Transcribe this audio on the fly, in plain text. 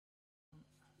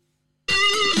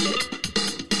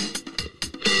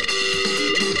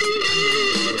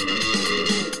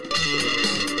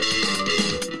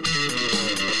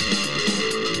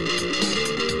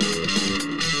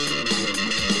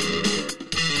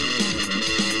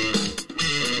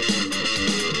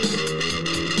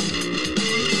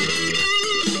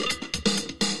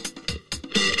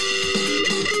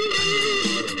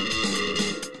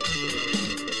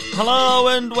Hello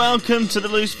and welcome to the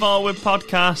Loose Forward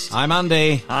podcast. I'm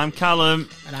Andy. I'm Callum.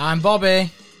 And I'm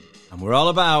Bobby. And we're all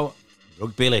about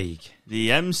Rugby League. The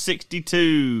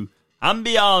M62 and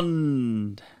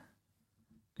beyond.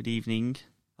 Good evening.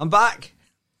 I'm back.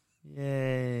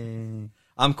 Yay.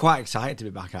 I'm quite excited to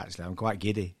be back, actually. I'm quite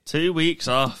giddy. 2 weeks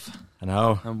off. I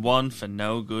know. And one for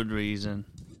no good reason.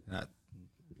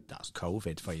 That's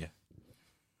COVID for you.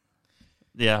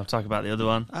 Yeah, I'll talk about the other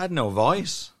one. I had no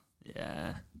voice.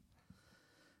 Yeah.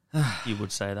 You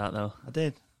would say that, though. I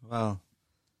did. Well,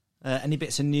 any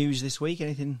bits of news this week?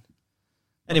 Anything?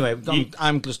 Anyway,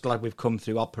 I'm just glad we've come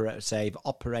through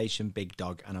Operation Big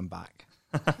Dog, and I'm back.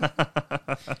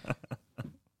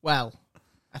 Well,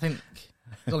 I think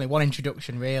there's only one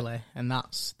introduction, really, and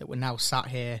that's that we're now sat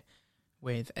here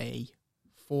with a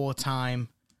 4-time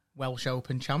Welsh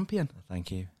Open champion. Thank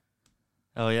you.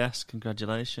 Oh, yes.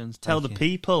 Congratulations. Tell the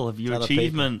people of your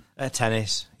achievement.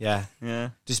 Tennis, yeah.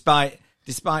 Yeah.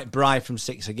 Despite Bry from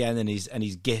 6 again and his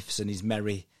gifts and his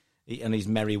merry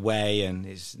way and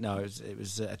it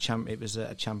was a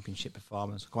championship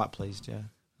performance. Quite pleased, yeah.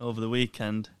 Over the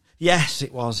weekend. Yes,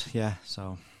 it was. Yeah,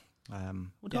 so.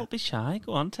 Don't be shy.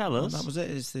 Go on, tell us. That was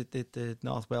it. It's the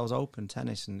North Wales Open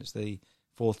tennis, and it's the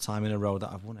 4th time in a row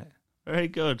that I've won it. Very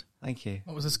good. Thank you.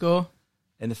 What was the score?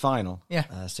 In the final, yeah,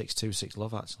 6-2,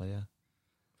 6-love actually. Yeah.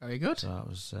 Very good. So it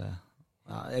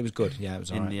was good. Yeah, it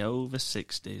was all in right. the over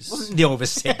 60s. Wasn't the over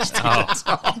 60s?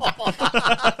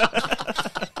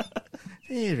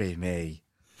 Deary me.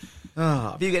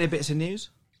 Oh, have you got any bits of news?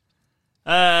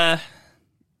 Not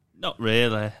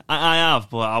really. I have,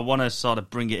 but I want to sort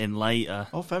of bring it in later.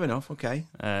 Oh, fair enough. Okay.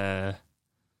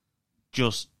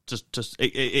 Just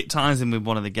it ties in with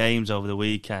one of the games over the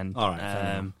weekend. All right.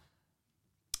 Fair enough.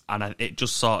 And it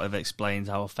just sort of explains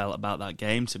how I felt about that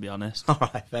game, to be honest. All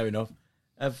right. Fair enough.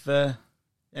 Have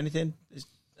anything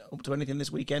up to anything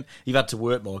this weekend? You've had to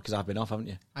work more because I've been off, haven't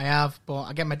you? I have, but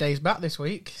I get my days back this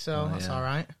week, so that's all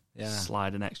right. Yeah.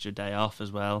 Slide an extra day off as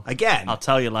well. Again? I'll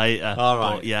tell you later. All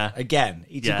right. But yeah. Again?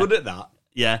 He's good at that.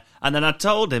 Yeah. And then I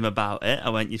told him about it.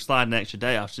 I went, you slide an extra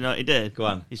day off. Do you know what he did? Go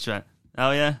on. He just went,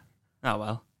 oh, yeah? Oh,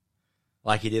 well.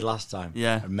 Like he did last time.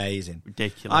 Yeah. Amazing.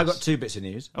 Ridiculous. I've got 2 bits of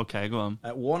news. Okay, go on.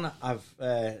 One, as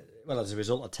a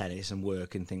result of tennis and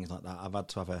work and things like that, I've had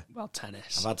to have a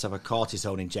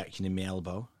cortisone injection in my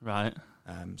elbow. Right.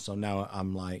 So now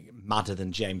I'm like madder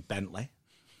than James Bentley.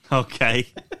 Okay.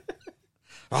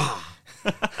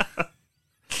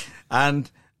 And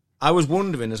I was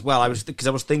wondering as well. I was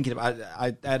thinking about.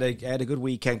 I had a good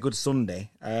weekend, good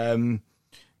Sunday.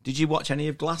 Did you watch any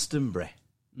of Glastonbury?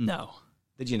 No.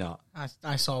 Did you not?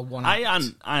 I saw one. I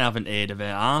haven't heard of it.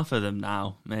 Half of them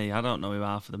now. Me, I don't know who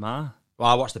half of them are. Well,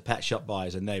 I watched the Pet Shop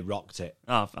Boys and they rocked it.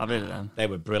 Oh, I've heard of them. They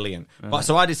were brilliant. Right. But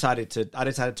so I decided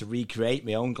to recreate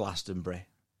my own Glastonbury.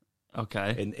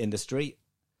 Okay. In the street.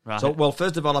 Right. So, well,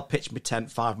 first of all, I pitched my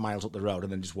tent 5 miles up the road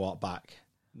and then just walked back,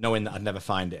 knowing that I'd never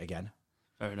find it again.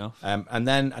 Fair enough. And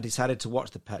then I decided to watch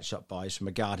the Pet Shop Boys from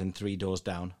a garden 3 doors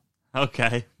down.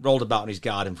 Okay. Rolled about in his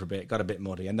garden for a bit, got a bit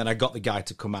muddy, and then I got the guy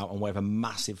to come out and wave a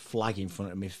massive flag in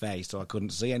front of my face so I couldn't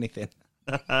see anything.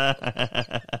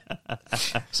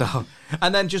 So,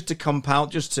 and then just to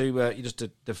compound,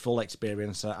 the full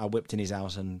experience, I whipped in his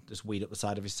house and just weed up the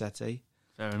side of his settee.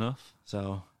 Fair enough.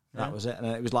 So that was it, and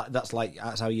it was that's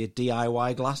how you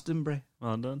DIY Glastonbury.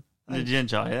 Well done. Did you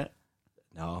enjoy it?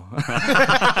 No.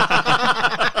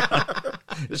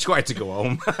 It's quite to go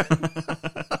home.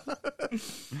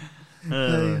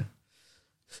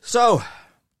 So,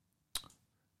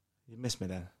 you missed me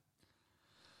then.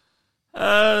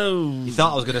 Oh. You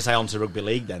thought I was going to say on to Rugby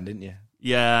League then, didn't you?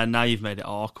 Yeah, now you've made it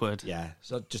awkward. Yeah,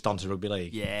 so just on to Rugby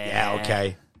League. Yeah. Yeah,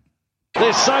 okay.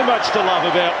 There's so much to love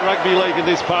about Rugby League in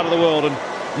this part of the world, and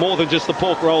more than just the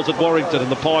pork rolls at Warrington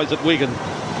and the pies at Wigan.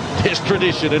 There's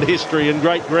tradition and history and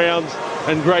great grounds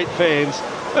and great fans,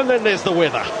 and then there's the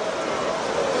weather.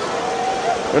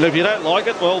 And if you don't like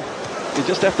it, well, you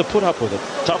just have to put up with it.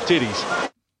 Tough titties.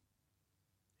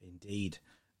 Indeed.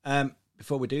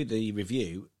 Before we do the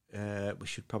review, we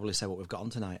should probably say what we've got on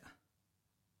tonight.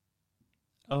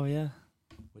 Oh, yeah.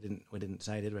 We didn't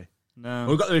say, did we? No.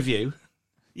 We've got the review.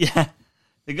 Yeah.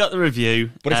 We got the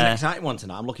review. But it's an exciting one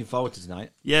tonight. I'm looking forward to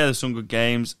tonight. Yeah, there's some good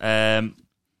games.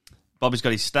 Bobby's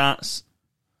got his stats.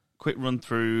 Quick run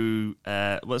through.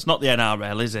 Well, it's not the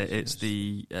NRL, is it? It's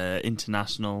the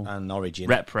international and Origin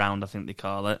rep round, I think they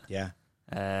call it. Yeah.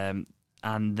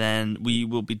 And then we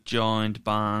will be joined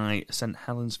by St.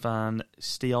 Helens fan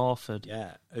Stephen Orford.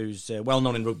 Yeah, who's well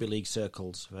known in rugby league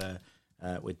circles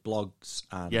with blogs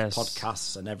and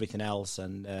podcasts and everything else.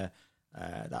 And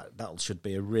that should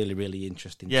be a really, really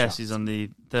interesting Yes, chat. he's on the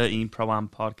 13 Pro-Am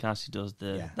podcast. He does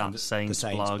the Saints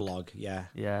blog. Yeah.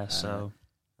 Yeah, so...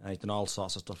 he's done all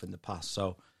sorts of stuff in the past.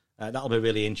 So that'll be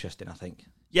really interesting, I think.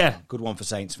 Yeah. Good one for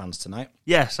Saints fans tonight.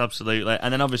 Yes, absolutely.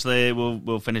 And then obviously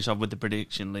we'll finish off with the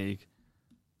Prediction League.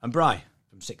 And Bry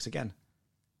from 6 again.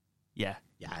 Yeah.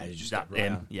 Yeah, just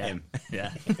him. Yeah. Him.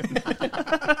 Yeah.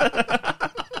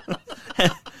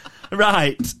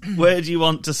 Right. Where do you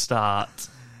want to start?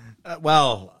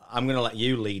 Well, I'm going to let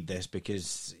you lead this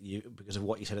because of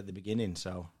what you said at the beginning.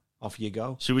 So off you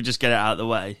go. Should we just get it out of the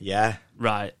way? Yeah.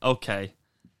 Right. Okay.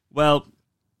 Well,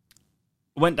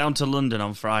 went down to London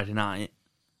on Friday night.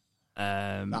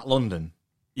 At London?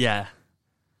 Yeah.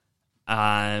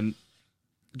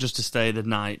 Just to stay the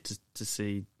night to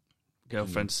see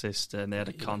girlfriend's sister, and they had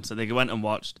a concert. They went and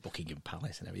watched Buckingham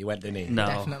Palace and everything. You went, didn't he? No.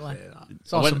 Definitely.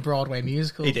 Saw some Broadway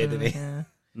musicals. He did, didn't he? Yeah.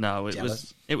 No, it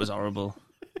Jealous. was horrible.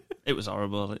 It was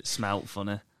horrible. It smelt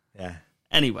funny. Yeah.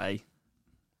 Anyway,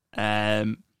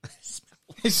 It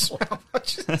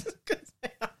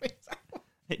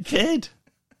it did.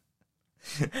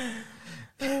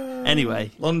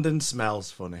 Anyway, London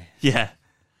smells funny. yeah.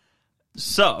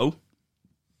 So,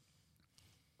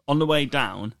 on the way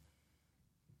down,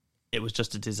 it was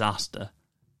just a disaster.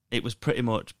 It was pretty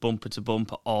much bumper to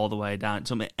bumper all the way down. It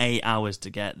took me 8 hours to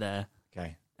get there.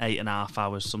 Okay. 8.5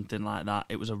 hours, something like that.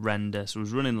 It was horrendous. I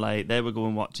was running late. They were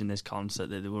going watching this concert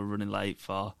that they were running late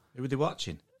for. Who were they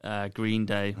watching? Green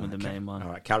Day were the main one. All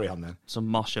right, carry on then. Some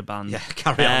Mosher band. Yeah,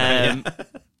 carry on then. Yeah.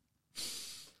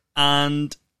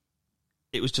 And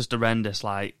it was just horrendous.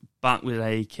 Like, back with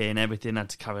aching, everything. I had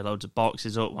to carry loads of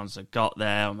boxes up once I got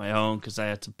there on my own because I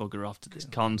had to bugger off to this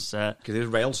concert. Because there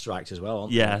was rail strikes as well.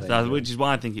 Yeah, which is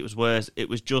why I think it was worse. It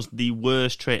was just the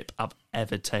worst trip I've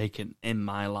ever taken in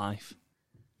my life.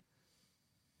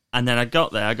 And then I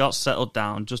got there, I got settled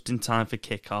down just in time for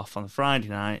kick-off on the Friday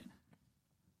night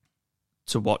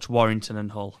to watch Warrington and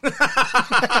Hull.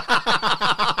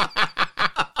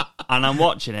 And I'm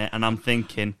watching it and I'm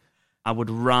thinking, I would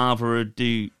rather have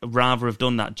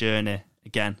done that journey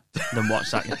again than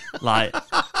watch that. Like,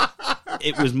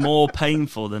 it was more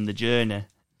painful than the journey.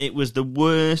 It was the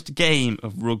worst game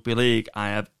of rugby league I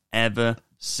have ever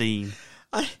seen.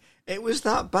 It was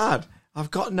that bad. I've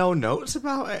got no notes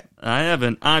about it. I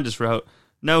haven't. I just wrote,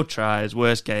 no tries,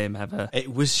 worst game ever.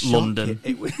 It was shocking. London.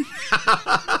 It was...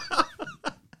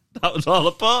 That was all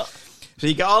I put. So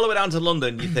you get all the way down to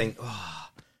London, you think,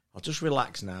 I'll just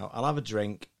relax now. I'll have a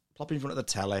drink, plop in front of the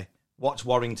telly, watch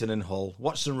Warrington and Hull,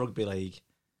 watch some rugby league.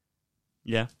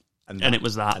 Yeah. And it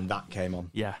was that. And that came on.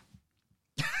 Yeah.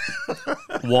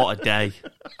 What a day.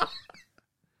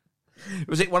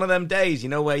 Was it one of them days,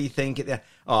 where you think,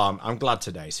 I'm glad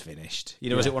today's finished.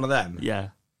 Was it one of them? Yeah.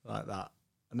 Like that.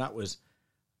 And that was...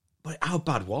 But how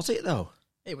bad was it, though?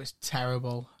 It was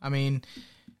terrible. I mean,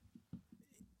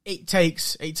 it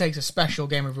takes a special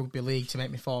game of rugby league to make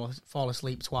me fall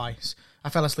asleep twice. I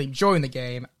fell asleep during the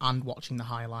game and watching the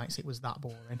highlights. It was that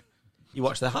boring. You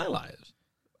watched the highlights?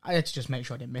 I had to just make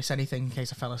sure I didn't miss anything in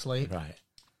case I fell asleep. Right.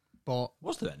 But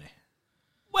Was there any?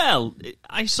 Well,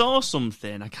 I saw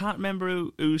something. I can't remember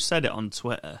who said it on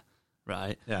Twitter,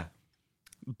 right? Yeah.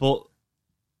 But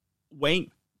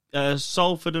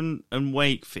Salford and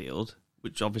Wakefield,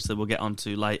 which obviously we'll get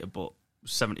onto later, but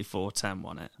 74-10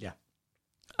 won it. Yeah.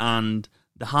 And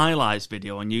the highlights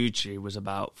video on YouTube was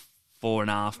about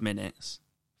 4.5 minutes.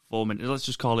 4 minutes. Let's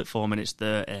just call it 4 minutes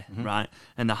 30, right?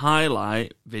 And the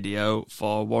highlight video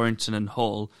for Warrington and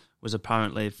Hull was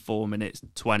apparently 4 minutes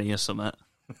 20 or something.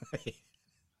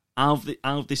 How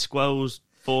have they squeezed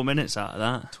 4 minutes out of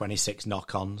that? 26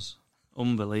 knock-ons.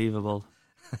 Unbelievable.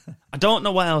 I don't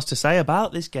know what else to say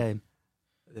about this game.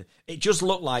 It just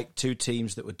looked like two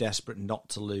teams that were desperate not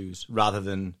to lose rather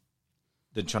than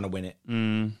trying to win it.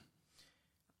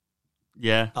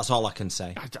 Yeah. That's all I can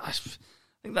say. I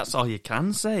think that's all you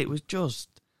can say. It was just...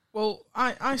 Well,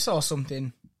 I saw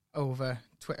something over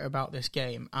Twitter about this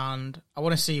game, and I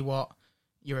want to see what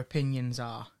your opinions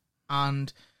are.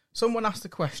 And someone asked the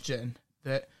question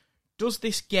that, does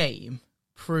this game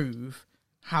prove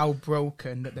how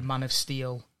broken that the Man of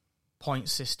Steel point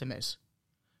system is?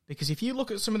 Because if you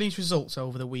look at some of these results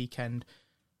over the weekend,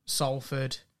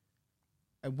 Salford,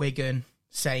 Wigan,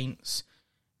 Saints,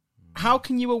 how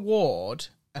can you award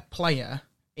a player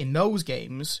in those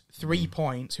games 3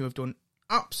 points who have done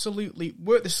absolutely,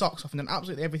 worked the socks off and done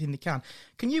absolutely everything they can?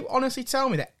 Can you honestly tell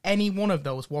me that any one of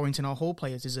those Warrington or Hull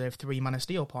players deserve 3 Man of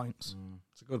Steel points?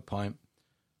 It's a good point.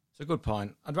 It's a good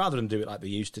point. I'd rather them do it like they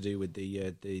used to do with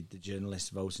the journalists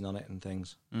voting on it and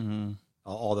things. Mm-hmm.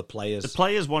 or the players. The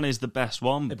players one is the best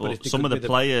one, but some of the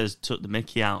players took the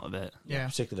mickey out of it. Yeah,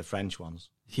 particularly the French ones.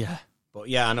 Yeah. But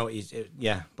yeah, I know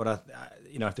but I,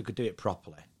 if they could do it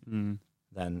properly, then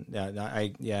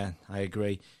I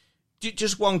agree.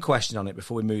 Just one question on it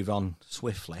before we move on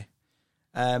swiftly.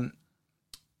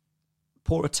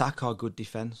 Poor attack or good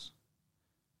defence?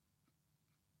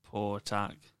 Poor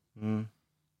attack. I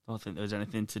don't think there was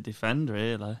anything to defend,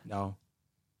 really. No,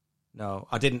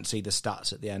 I didn't see the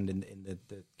stats at the end in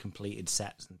the completed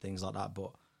sets and things like that,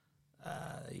 but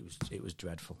it was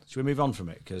dreadful. Should we move on from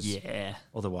it? Because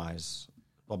otherwise,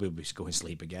 Bobby will be going to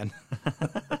sleep again.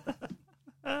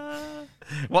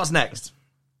 What's next?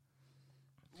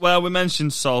 Well, we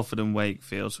mentioned Salford and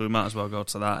Wakefield, so we might as well go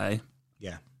to that, eh?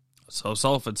 Yeah. So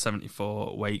Salford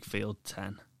 74, Wakefield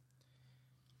 10.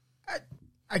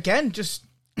 Again, just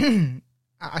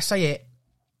I say it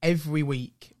every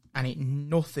week, and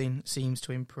nothing seems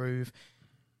to improve.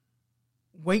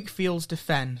 Wakefield's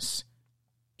defence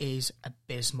is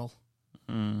abysmal.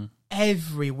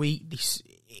 Every week,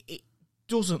 it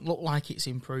doesn't look like it's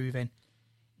improving.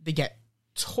 They get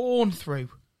torn through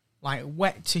like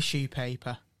wet tissue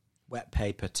paper. Wet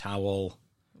paper towel.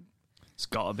 It's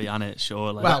got to be on it,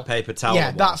 surely. Well, wet paper towel.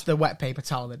 Yeah, that's the wet paper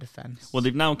towel, the defence. Well,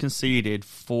 they've now conceded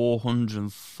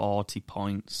 440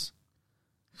 points,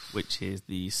 which is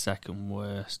the second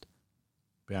worst.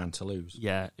 Behind Toulouse.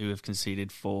 Yeah, who have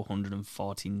conceded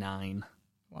 449.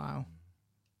 Wow.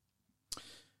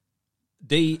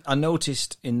 I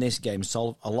noticed in this game,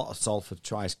 a lot of Salford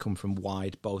tries come from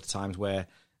wide both times, where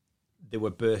they were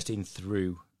bursting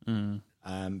through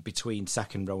between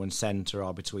second row and centre,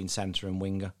 or between centre and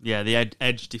winger. Yeah, the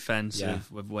edge defence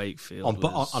with Wakefield.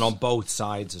 On both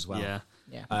sides as well.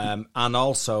 Yeah. And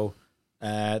also,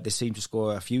 they seemed to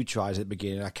score a few tries at the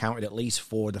beginning. I counted at least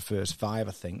 4 of the first 5,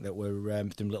 I think, that were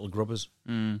them little grubbers.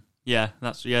 Yeah,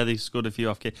 they scored a few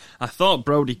off kick. I thought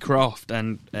Brodie Croft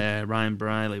and Ryan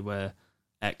Briley were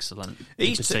excellent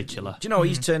in particular. Do you know,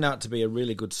 he's turned out to be a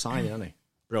really good signing, hasn't he?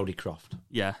 Brodie Croft.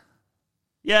 Yeah.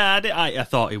 Yeah, I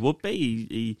thought he would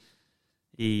be.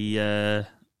 I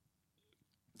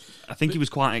think he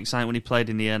was quite excited when he played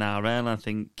in the NRL. I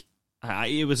think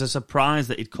it was a surprise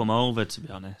that he'd come over, to be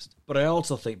honest. But I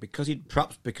also think because he'd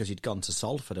gone to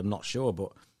Salford, I'm not sure,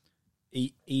 but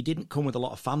he didn't come with a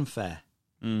lot of fanfare.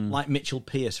 Like Mitchell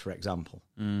Pearce, for example.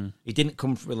 He didn't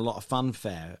come with a lot of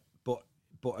fanfare, but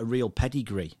a real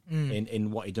pedigree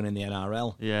in what he'd done in the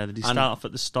NRL. Yeah, did he start off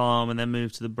at the Storm and then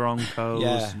move to the Broncos?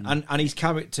 Yeah, and he's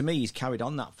carried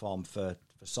on that form for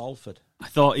Salford. I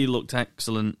thought he looked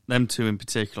excellent. Them two in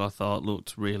particular, I thought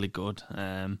looked really good.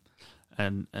 And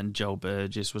Joe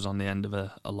Burgess was on the end of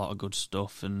a lot of good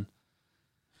stuff. And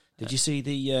did you see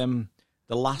the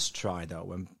last try though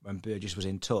when Burgess was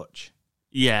in touch?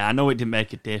 Yeah, I know it didn't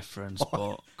make a difference,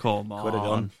 but come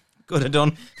on. Could have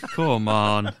done. Come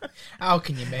on. How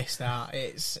can you miss that?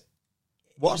 It's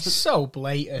What's so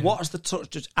blatant. What's the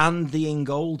touch judge and the in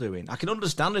goal doing? I can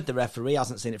understand if the referee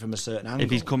hasn't seen it from a certain angle.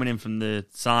 If he's coming in from the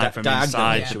side, from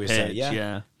inside the pitch,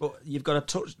 yeah. But you've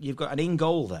got you've got an in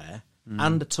goal there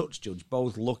and a touch judge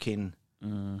both looking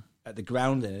at the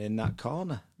ground and in that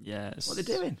corner. Yes. What are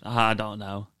they doing? I don't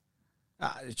know.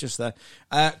 It's just there.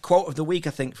 Quote of the week, I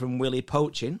think, from Willie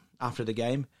Poaching after the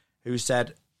game, who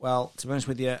said, "Well, to be honest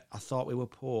with you, I thought we were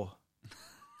poor."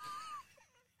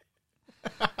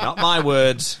 Not my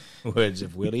words. Words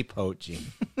of Willie Poaching.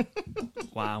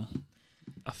 Wow.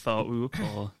 I thought we were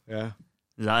poor. Yeah.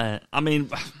 Is that it? I mean,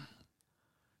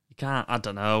 you can't, I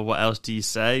don't know. What else do you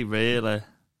say, really?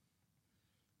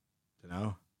 Don't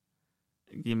know.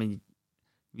 You mean,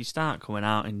 if you start coming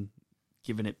out and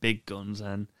giving it big guns,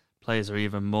 then players are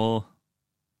even more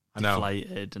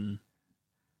deflated, and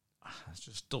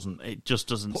it just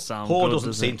doesn't sound poor good.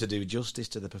 Doesn't seem to do justice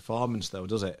to the performance, though,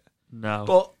 does it? No.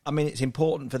 But I mean, it's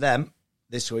important for them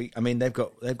this week. I mean, they've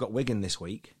got Wigan this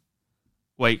week.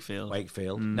 Wakefield.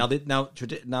 Now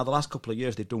the last couple of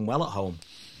years they've done well at home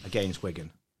against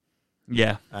Wigan.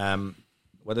 Yeah.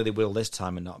 Whether they will this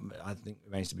time or not, I think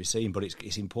remains to be seen. But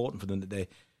it's important for them that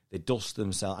they dust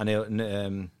themselves. I know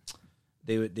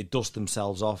they dust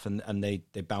themselves off and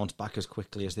they bounce back as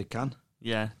quickly as they can.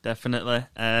 Yeah, definitely.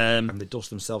 And they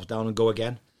dust themselves down and go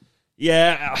again.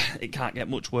 Yeah, it can't get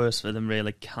much worse for them,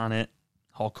 really, can it?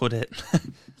 Or could it?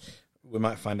 We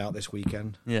might find out this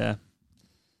weekend. Yeah.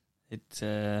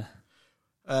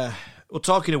 Well,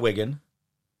 talking of Wigan,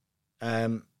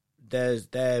 there's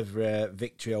their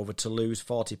victory over Toulouse,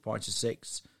 40 points to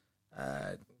 6.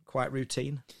 Quite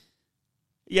routine.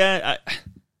 Yeah,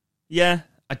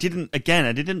 I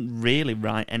didn't really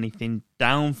write anything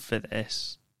down for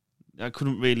this. I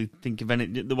couldn't really think of any.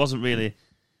 There wasn't really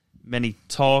many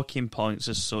talking points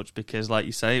as such because, like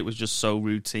you say, it was just so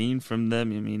routine from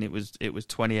them. I mean, it was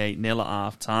 28-0 at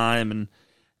half time, and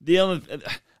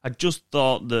I just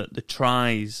thought that the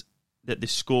tries that they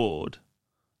scored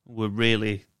were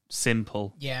really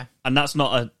simple. Yeah, and that's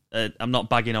not I'm not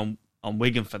bagging on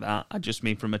Wigan for that. I just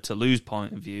mean from a Toulouse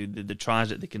point of view, the tries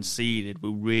that they conceded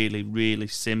were really, really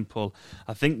simple.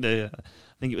 I think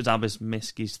it was Abbas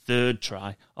Miski's third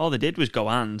try. All they did was go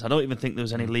hands. I don't even think there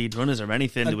was any lead runners or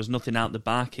anything. There was nothing out the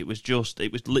back. It was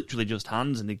literally just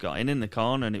hands, and they got in the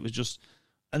corner, and it was just.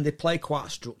 And they play quite a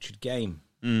structured game.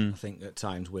 I think at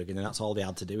times Wigan, and that's all they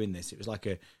had to do in this. It was like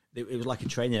a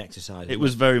training exercise. It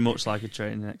was very much like a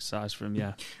training exercise for him.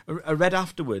 Yeah. I read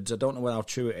afterwards. I don't know how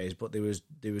true it is, but there was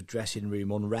dressing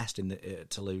room unrest in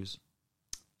Toulouse.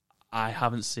 I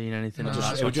haven't seen anything of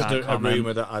that. It was just a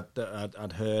rumour that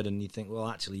I'd heard, and you think, well,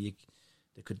 actually,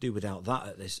 they could do without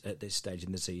that at this stage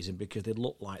in the season because they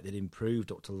looked like they'd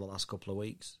improved up to the last couple of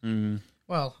weeks.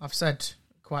 Well, I've said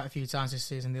quite a few times this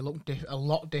season they look a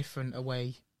lot different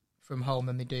away from home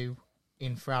than they do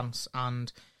in France.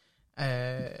 And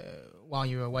while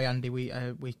you were away, Andy, we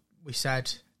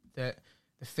said that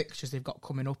the fixtures they've got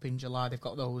coming up in July, they've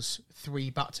got those 3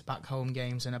 back-to-back home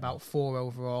games and about 4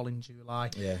 overall in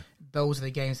July. Yeah. Those are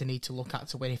the games they need to look at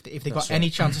to win. If they've got any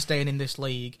chance of staying in this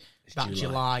league,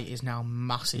 July is now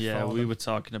massive for them. We were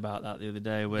talking about that the other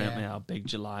day, weren't we, how big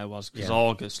July was, because Yeah.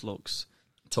 August looks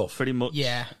Tough. pretty much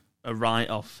a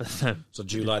write-off for them. So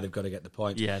July they've got to get the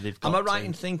point. Yeah, they've got Am I right to.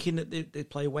 in thinking that they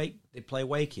play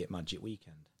Wakey at Magic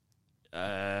Weekend?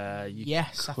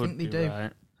 Yes, I think they do.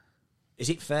 Right. Is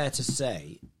it fair to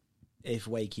say if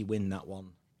Wakey win that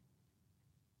one,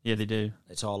 Yeah, they do.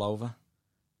 it's all over?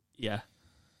 Yeah.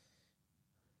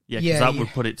 Yeah, because that would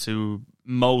put it to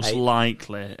most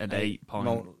likely at 8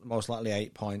 points. Most likely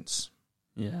 8 points,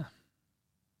 Yeah.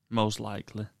 Most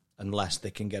likely. unless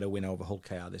they can get a win over Hull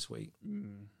KR this week.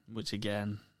 Which,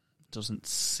 again, doesn't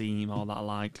seem all that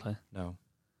likely. No.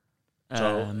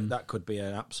 So that could be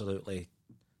a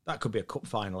cup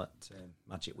final at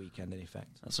Magic Weekend in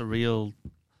effect. That's a real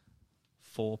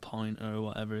 4-pointer or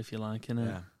whatever, if you like, isn't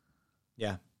it?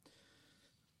 Yeah.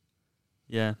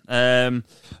 Yeah.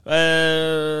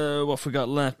 What have we got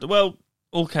left? Well,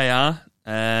 Hull KR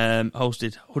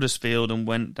hosted Huddersfield and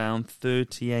went down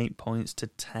 38 points to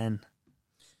 10.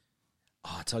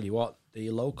 Oh, I tell you what,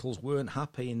 the locals weren't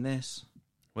happy in this.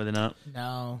 Were they not?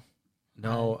 No.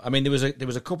 I mean, there was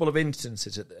a couple of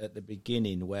instances at the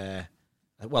beginning where,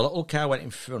 well, Hull KR went in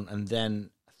front, and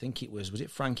then I think was it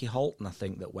Frankie Holton, I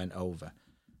think, that went over.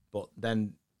 But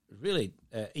then, really,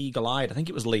 eagle-eyed, I think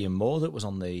it was Liam Moore that was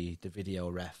on the video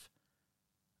ref.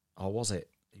 Or was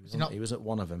it? He was at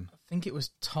one of them. I think it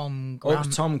was Tom Grant. Oh, it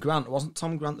was Tom Grant. Wasn't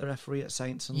Tom Grant the referee at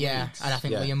Saints and Yeah, Leeds? and I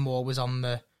think Liam Moore was on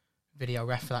the video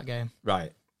ref for that game.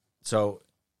 Right. So,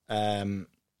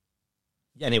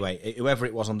 anyway, whoever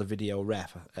it was on the video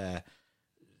ref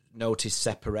noticed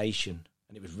separation,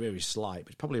 and it was very slight,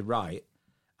 but probably right.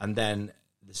 And then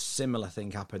the similar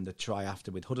thing happened the try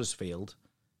after with Huddersfield.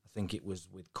 I think it was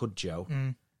with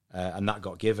Cudjoe, and that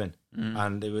got given.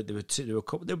 And there were a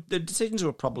couple. The decisions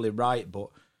were probably right, but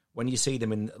when you see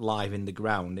them live in the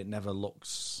ground, it never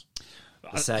looks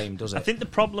the same, does it? I think the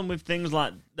problem with things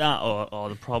like that, or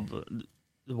the problem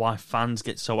why fans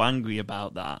get so angry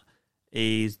about that,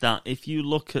 is that if you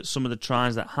look at some of the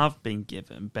tries that have been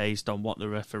given based on what the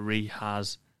referee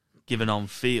has given on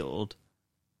field,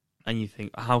 and you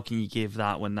think, how can you give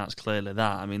that when that's clearly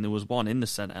that? I mean, there was one in the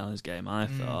St.Helens game, I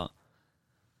thought.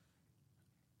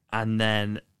 And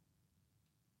then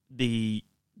they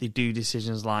do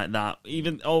decisions like that.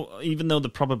 Even though they're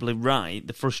probably right,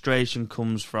 the frustration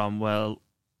comes from, well,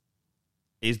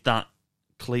 is that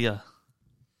clear?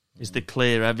 Is there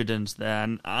clear evidence there?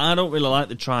 And I don't really like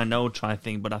the try, no try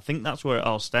thing, but I think that's where it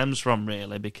all stems from,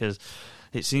 really, because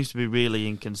it seems to be really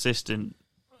inconsistent.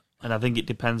 And I think it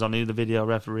depends on who the video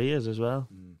referee is as well.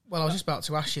 Well, I was just about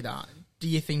to ask you that. Do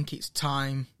you think it's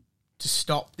time to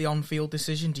stop the on-field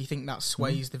decision? Do you think that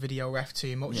sways the video ref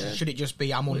too much? Yeah. Should it just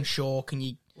be, I'm unsure, can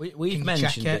you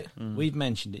mentioned check it? We've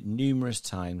mentioned it numerous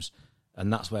times,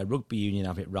 and that's where rugby union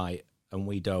have it right, and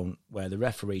we don't, where the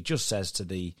referee just says to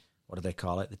the, what do they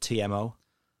call it, the TMO,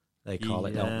 they call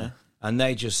it, don't they? And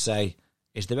they just say,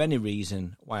 is there any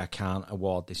reason why I can't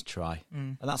award this try?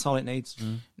 And that's all it needs.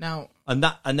 Now, and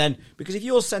then, because if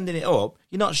you're sending it up,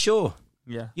 you're not sure.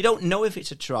 Yeah. You don't know if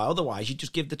it's a try, otherwise you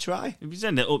just give the try. If you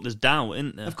send it up, there's doubt,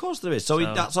 isn't there? Of course there is. So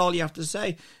that's all you have to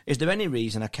say. Is there any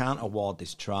reason I can't award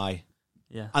this try?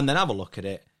 Yeah. And then have a look at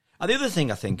it. And the other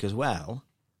thing I think as well,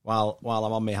 while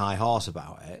I'm on my high horse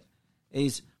about it,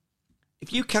 is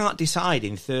if you can't decide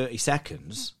in 30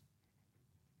 seconds,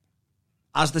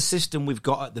 as the system we've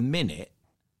got at the minute,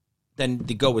 then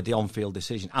they go with the on-field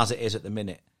decision as it is at the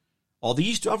minute. Or they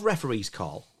used to have referees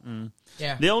call.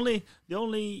 Yeah. The only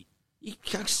You're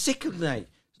kind of sick of me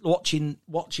watching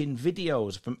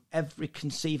videos from every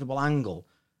conceivable angle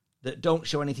that don't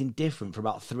show anything different for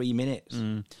about 3 minutes.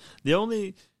 The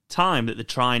only time that the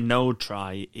try no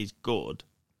try is good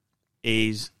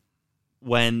is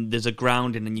when there's a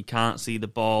grounding and you can't see the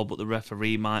ball, but the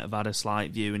referee might have had a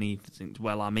slight view and he thinks,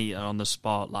 well, I'm here on the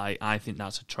spot. Like, I think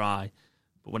that's a try.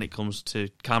 But when it comes to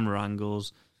camera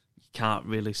angles, you can't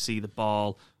really see the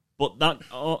ball. But that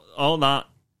all that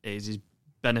is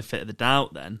benefit of the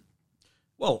doubt then.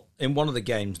 Well, in one of the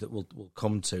games that we'll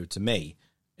come to me,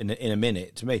 in a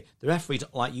minute, to me, the referee's,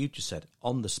 like you just said,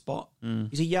 on the spot.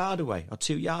 He's a yard away or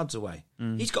 2 yards away.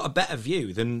 He's got a better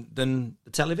view than the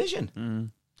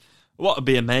television. What would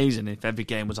be amazing if every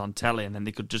game was on telly and then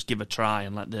they could just give a try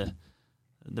and let the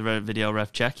video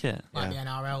ref check it. Like the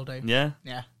NRL do. Yeah.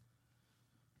 Yeah.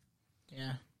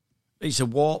 Yeah. It's a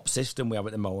warped system we have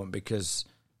at the moment because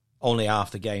only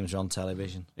half the games are on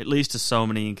television. It leads to so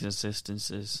many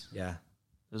inconsistencies. Yeah.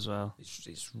 As well.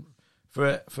 It's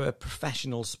for a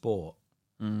professional sport,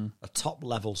 a top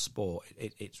level sport.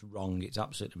 It's wrong. It's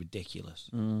absolutely ridiculous.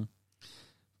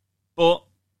 But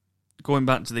going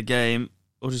back to the game,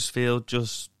 Huddersfield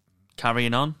just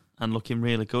carrying on and looking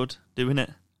really good, doing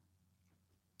it.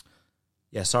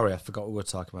 Yeah, sorry, I forgot we were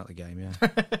talking about the game.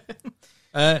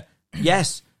 Yeah.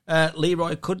 Yes,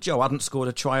 Leroy Cudjoe hadn't scored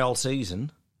a try all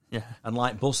season. Yeah. And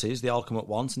like buses, they all come at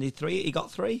once, and he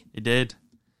got 3. He did.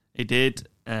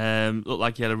 Looked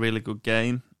like he had a really good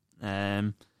game. I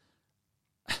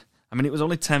mean, it was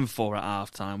only 10-4 at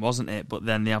half-time, wasn't it? But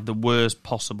then they have the worst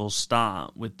possible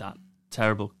start with that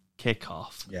terrible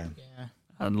kick-off. Yeah.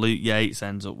 And Luke Yates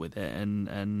ends up with it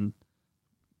and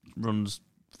runs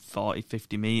 40,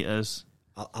 50 metres.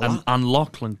 And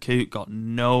Lachlan Coote got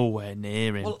nowhere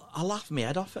near him. Well, I laughed my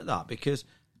head off at that because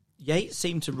Yates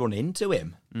seemed to run into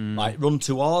him, run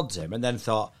towards him, and then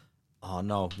thought, oh,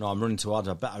 no, I'm running towards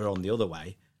him, I better run the other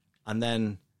way. And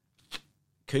then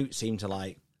Coote seemed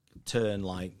to, turn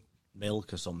like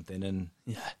milk or something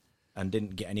and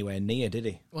didn't get anywhere near, did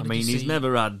he? I mean, he's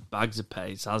never had bags of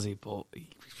pace, has he? But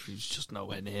he's just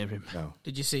nowhere near him. No.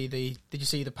 Did you see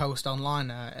the post online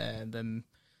that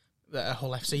a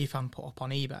Hull FC fan put up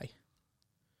on eBay?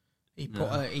 He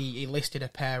put he listed a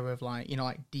pair of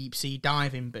deep sea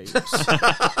diving boots,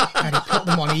 and he put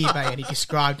them on eBay, and he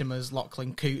described them as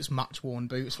Lachlan Coote's match worn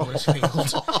boots for his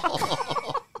field.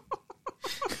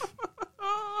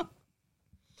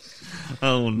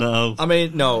 Oh no! I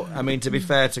mean, to be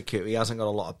fair to Coote, he hasn't got a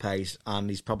lot of pace, and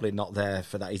he's probably not there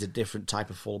for that. He's a different type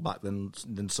of fullback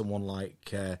than someone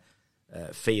like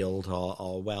Field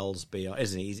or Wellsby,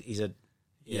 isn't he? He's a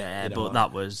but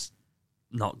that was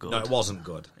not good. No, it wasn't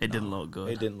good. It didn't look good.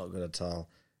 It didn't look good at all.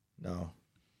 No,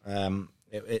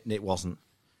 it wasn't.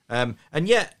 And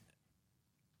yet,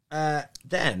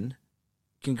 then,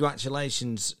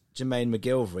 congratulations, Jermaine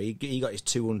McGilvery. He got his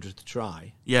 200th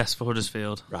try. Yes, for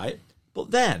Huddersfield. Right.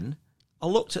 But then I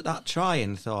looked at that try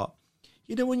and thought,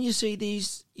 when you see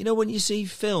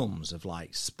films of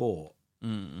sport,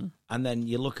 and then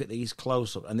you look at these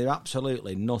close up, and they're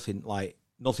absolutely nothing like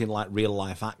real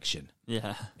life action.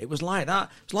 Yeah. It was like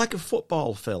that. It's like a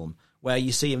football film where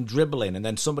you see him dribbling and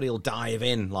then somebody will dive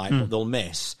in, but they'll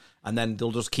miss, and then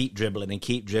they'll just keep dribbling,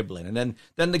 and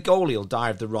then the goalie will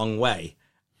dive the wrong way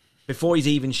before he's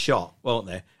even shot, won't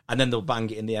they? And then they'll bang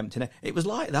it in the empty net. It was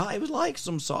like that. It was like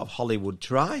some sort of Hollywood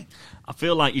try. I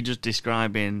feel like you're just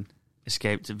describing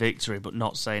Escape to Victory, but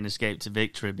not saying Escape to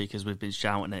Victory because we've been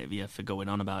shouting at you for going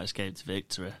on about Escape to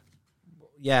Victory.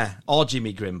 Yeah, or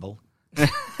Jimmy Grimble.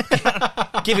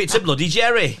 Give it to bloody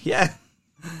Jerry, yeah.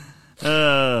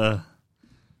 But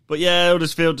yeah,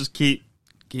 Huddersfield just keep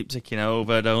ticking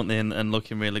over, don't they? And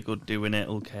looking really good doing it.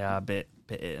 Okay, a bit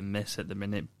hit and miss at the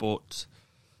minute, but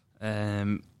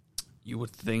you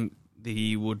would think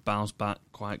he would bounce back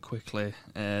quite quickly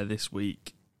this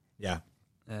week. Yeah,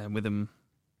 with them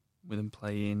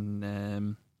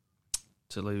playing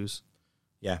Toulouse.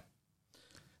 Yeah.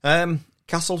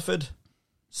 Castleford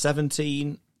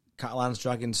 17. Catalans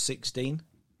Dragons 16.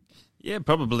 Yeah,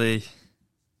 probably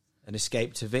an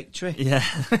escape to victory. Yeah.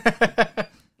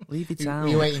 Leave it out. Were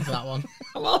you waiting for that one?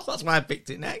 Well, that's why I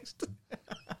picked it next.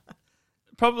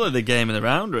 Probably the game of the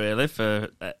round, really, for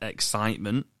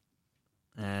excitement.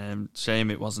 Shame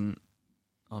it wasn't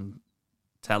on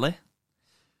telly.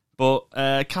 But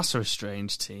Cas are a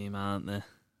strange team, aren't they?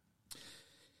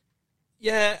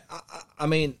 Yeah, I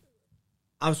mean,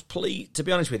 I was pleased, to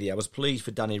be honest with you, I was pleased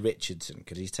for Danny Richardson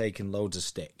because he's taken loads of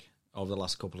stick over the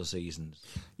last couple of seasons.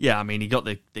 Yeah, I mean, he got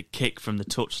the kick from the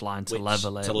touchline to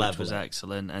level it, which was it.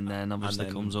 excellent, and then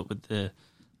obviously comes up with the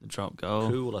drop goal.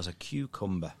 Cool as a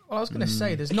cucumber. Well, I was going to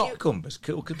say, there's not... Cucumber's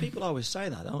cool, because people always say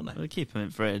that, don't they? We keep them in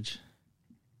fridge.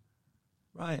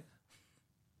 Right.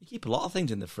 You keep a lot of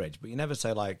things in the fridge, but you never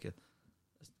say, like,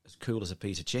 as cool as a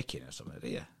piece of chicken or something, do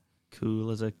you?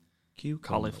 Cool as a Cucumber.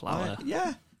 cauliflower. Right.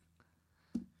 Yeah.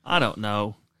 I don't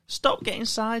know. Stop getting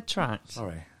sidetracked.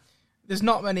 Sorry. There's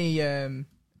not many... going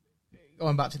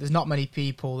back to, there's not many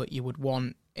people that you would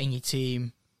want in your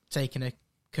team taking a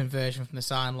conversion from the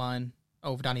sideline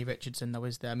over Danny Richardson, though,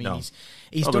 is there? I mean, No.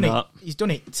 he's Probably done it. not. He's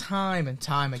done it time and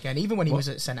time again. Even when he was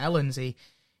at St.Helens, he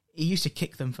used to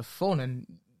kick them for fun, and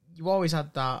you always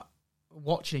had that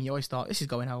watching, and you always thought, this is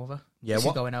going over. Yeah, this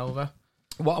is going over.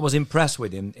 What I was impressed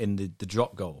with in the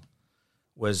drop goal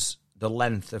was the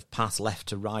length of pass left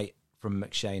to right from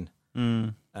McShane.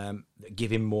 That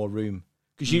give him more room.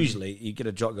 Because usually you get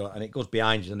a drop goal and it goes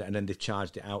behind you, and then they've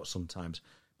charged it out sometimes.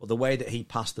 But the way that he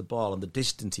passed the ball and the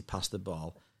distance he passed the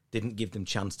ball didn't give them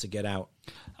chance to get out.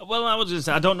 Well, I was just,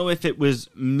 I don't know if it was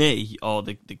me or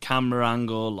the camera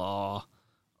angle or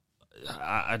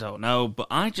I don't know, but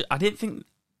I didn't think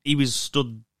he was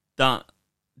stood that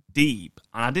deep,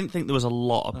 and I didn't think there was a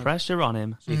lot of pressure on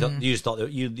him. So you just thought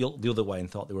the other way and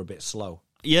thought they were a bit slow.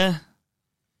 Yeah.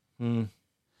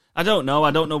 I don't know.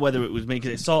 I don't know whether it was me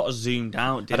because it sort of zoomed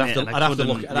out. Didn't I'd have to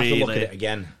look at it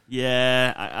again.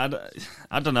 Yeah,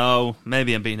 I don't know.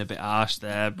 Maybe I'm being a bit harsh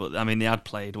there, but I mean they had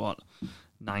played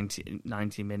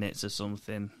 90 minutes or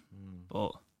something,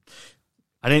 but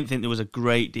I didn't think there was a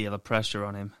great deal of pressure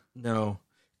on him. No,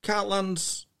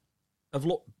 Cartlands have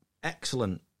looked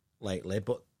excellent lately,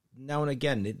 but now and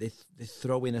again they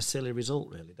throw in a silly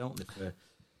result, really, don't they?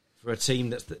 For a team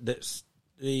that's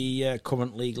the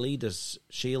current league leaders,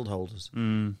 shield holders.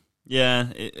 Yeah,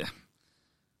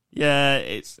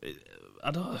 I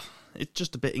don't. It's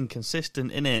just a bit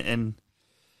inconsistent, isn't it? And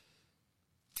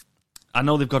I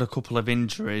know they've got a couple of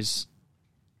injuries,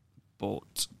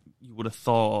 but you would have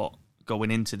thought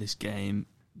going into this game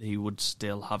he would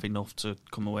still have enough to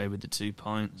come away with the 2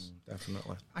 points.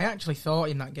 Definitely. I actually thought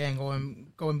in that game,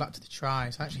 going back to the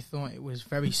tries, I actually thought it was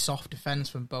very soft defence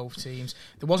from both teams.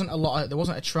 There wasn't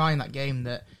a try in that game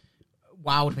that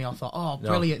wowed me. I thought, oh,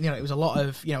 brilliant. No. It was a lot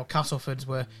of, Castlefords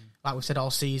were, like we've said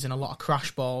all season, a lot of crash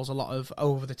balls, a lot of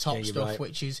over the top stuff, right.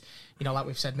 Which is, like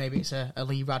we've said, maybe it's a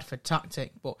Lee Radford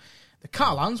tactic. But the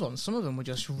Cartlands ones, some of them were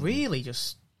just really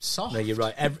just soft. No, you're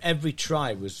right. Every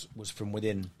try was from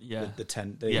within the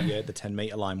 10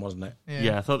 metre line, wasn't it?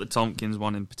 Yeah, I thought the Tompkins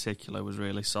one in particular was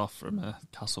really soft from a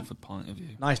Castleford point of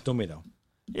view. Nice dummy though.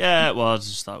 Yeah, it was.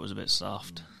 Just thought it was a bit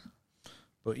soft.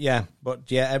 But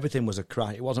everything was a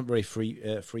crack. It wasn't very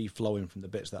free flowing from the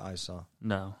bits that I saw.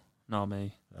 No, not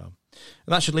me. No. And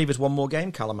that should leave us one more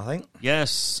game, Callum, I think.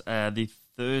 Yes, the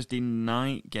Thursday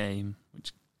night game,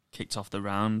 which kicked off the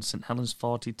round. St.Helens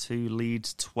 42,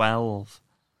 Leeds 12.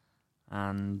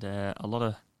 And a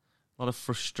lot of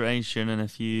frustration and a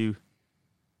few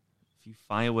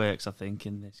fireworks, I think,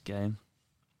 in this game,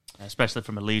 especially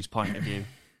from a Leeds point of view.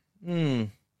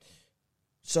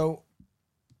 So,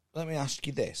 let me ask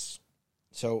you this: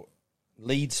 so,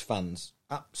 Leeds fans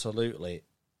absolutely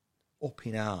up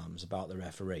in arms about the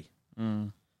referee,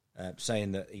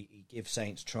 saying that he gives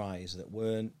Saints tries that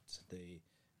weren't, the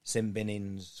sin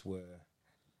binnings were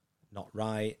not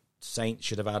right. Saints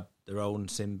should have had their own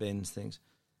sin bins, things.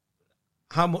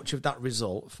 How much of that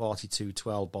result,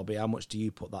 42-12, Bobby, how much do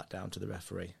you put that down to the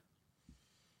referee?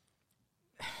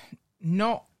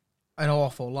 Not an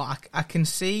awful lot. I can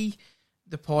see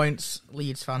the points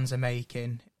Leeds fans are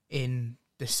making in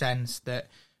the sense that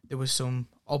there was some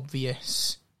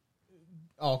obvious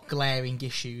or glaring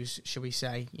issues, shall we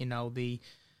say.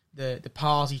 The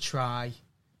Parsi try,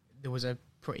 there was a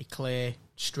pretty clear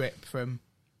strip from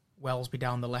Wellesby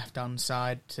down the left-hand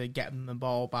side to get them the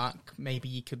ball back. Maybe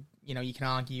you could, you can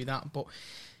argue that. But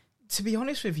to be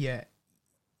honest with you,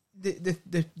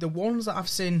 the ones that I've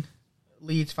seen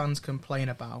Leeds fans complain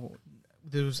about,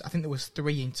 I think there was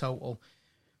 3 in total.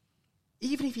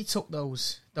 Even if you took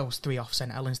those 3 off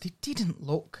St. Helens, they didn't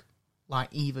look like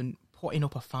even putting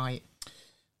up a fight.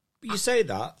 But you say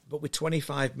that, but with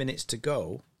 25 minutes to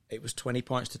go, it was 20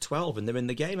 points to 12, and they're in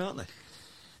the game, aren't they?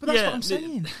 But that's what I'm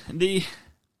saying.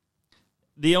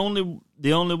 The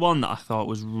only one that I thought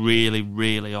was really,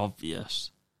 really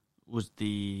obvious was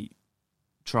the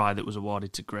try that was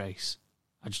awarded to Grace.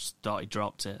 I just thought he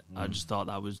dropped it. I just thought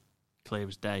that was clear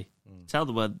as day. Tell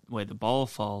the way the ball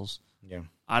falls. Yeah,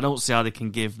 I don't see how they can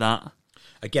give that.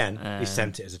 Again, he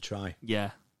sent it as a try.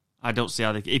 Yeah, I don't see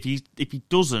how they. If he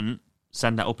doesn't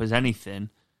send that up as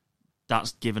anything,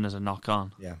 that's given us a knock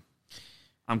on. Yeah.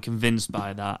 I'm convinced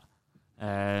by that.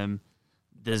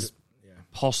 There's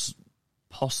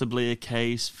possibly a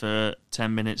case for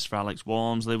 10 minutes for Alex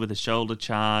Walmsley with a shoulder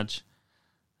charge.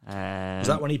 Was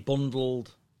that when he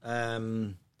bundled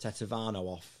Tetevano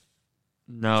off?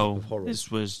 No, this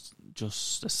was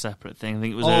just a separate thing. I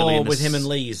think it was early in the with him and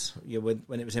Lees. Yeah,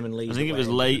 when it was him and Lees. I think it was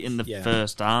late in the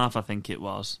first half. I think it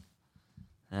was.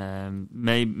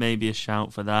 Maybe a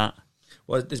shout for that.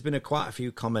 Well, there's been quite a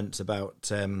few comments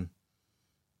about when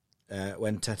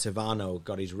Tetevano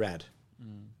got his red,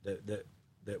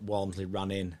 that Walmsley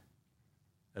ran in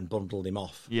and bundled him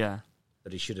off. Yeah,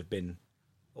 that he should have been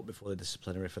up before the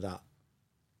disciplinary for that.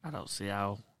 I don't see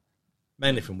how.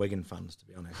 Mainly from Wigan fans, to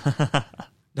be honest.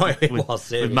 No, it was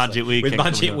seriously. With Magic Weekend. With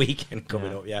Magic Weekend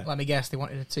coming up, yeah. Let me guess, they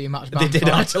wanted a 2-match ban. They did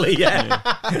actually, yeah.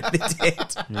 They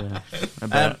did. Yeah, I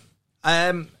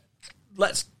bet.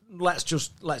 Let's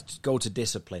go to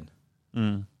discipline,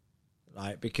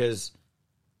 right? Because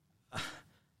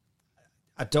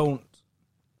I don't.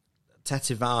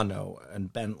 Tetevano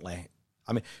and Bentley.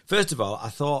 I mean, first of all, I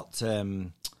thought.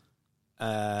 Sorry,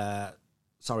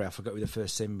 I forgot who the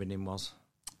first sin binning was.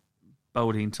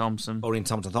 Bodine Thompson. I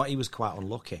thought he was quite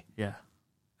unlucky. Yeah.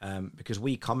 Because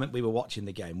we were watching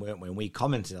the game, weren't we? And we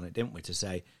commented on it, didn't we? To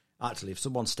say, actually, if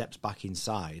someone steps back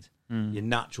inside, your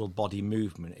natural body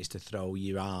movement is to throw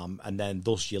your arm and then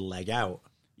thus your leg out.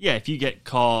 Yeah, if you get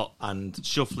caught and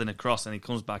shuffling across and he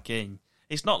comes back in,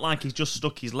 it's not like he's just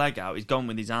stuck his leg out. He's gone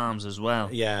with his arms as well.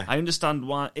 Yeah. I understand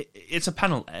why. It's a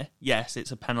penalty. Yes,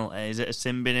 it's a penalty. Is it a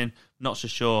sin binning? Not so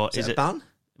sure. Is it a ban?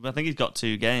 I think he's got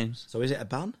 2 games. So is it a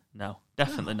ban? No,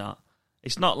 definitely not.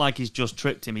 It's not like he's just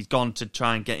tricked him. He's gone to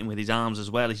try and get him with his arms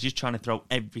as well. He's just trying to throw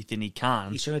everything he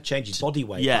can. He's trying to change his body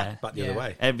weight back the other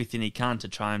way. Everything he can to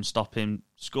try and stop him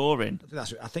scoring.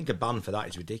 I think a ban for that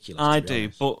is ridiculous. I do,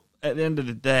 but at the end of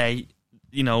the day,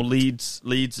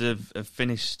 Leeds have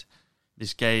finished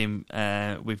this game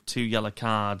with 2 yellow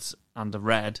cards and a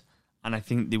red, and I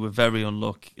think they were very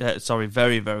unlucky.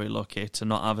 Very, very lucky to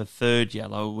not have a 3rd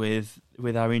yellow with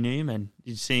Harry Newman.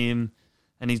 You see him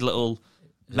and his little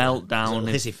meltdown,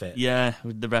 his hissy fit. Yeah,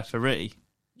 with the referee.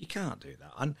 You can't do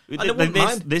that. And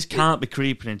this can't be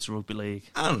creeping into rugby league.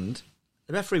 And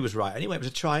the referee was right anyway. It was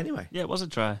a try anyway. Yeah, it was a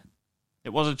try.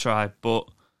 But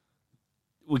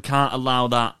we can't allow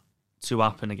that to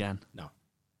happen again. No.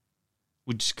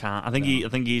 We just can't. I think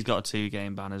he's got a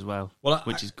 2-game ban as well,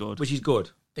 which is good. Which is good.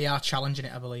 They are challenging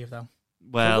it, I believe, though.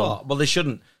 Well, they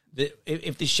shouldn't.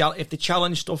 If they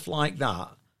challenge stuff like that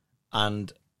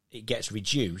and it gets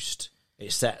reduced,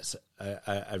 it sets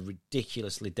a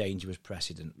ridiculously dangerous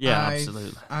precedent. Yeah,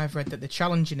 absolutely. I've read that they're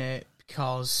challenging it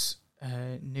because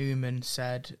Newman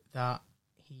said that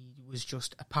he was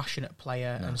just a passionate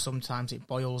player and sometimes it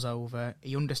boils over.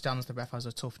 He understands the ref has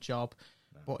a tough job,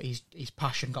 but his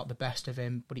passion got the best of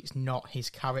him, but it's not his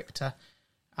character.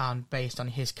 And based on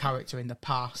his character in the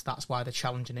past, that's why they're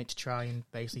challenging it to try and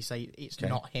basically say it's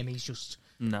not him, he's just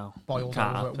boiled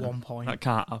over at one point. That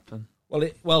can't happen.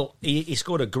 Well, he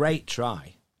scored a great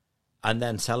try and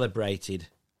then celebrated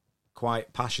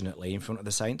quite passionately in front of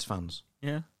the Saints fans.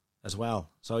 Yeah. As well.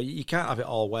 So you can't have it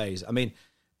all ways. I mean,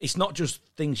 it's not just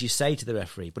things you say to the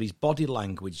referee, but his body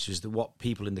language is what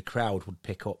people in the crowd would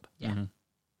pick up. Yeah. Mm-hmm.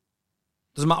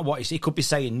 Doesn't matter what he could be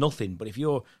saying nothing, but if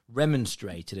you're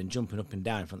remonstrating and jumping up and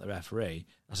down in front of the referee,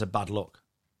 that's a bad look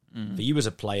for you as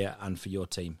a player and for your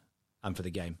team and for the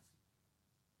game.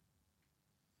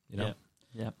 You know?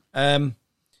 Yeah. And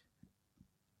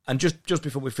just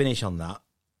before we finish on that,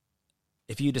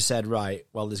 if you'd have said, right,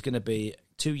 well, there's going to be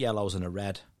 2 yellows and a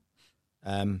red,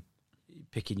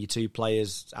 picking your 2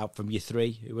 players out from your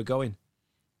 3 who were going.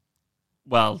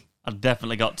 Well, I've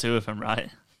definitely got 2 of them right.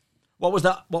 What was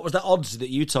that odds that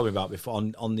you told me about before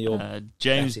on the old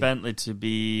James betting? Bentley to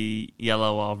be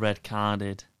yellow or red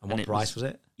carded. And what price was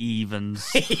it? Evens.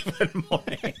 Even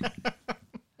money.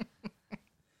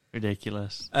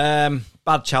 Ridiculous. Bad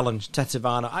challenge,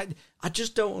 Tetevano. I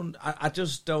just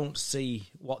don't see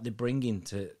what they're bringing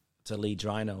to Leeds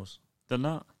Rhinos. They're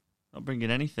not bringing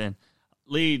anything.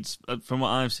 Leeds, from what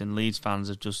I've seen, Leeds fans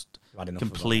have just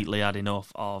completely had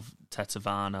enough of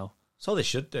Tetevano. So they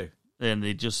should do. And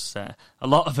they just a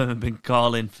lot of them have been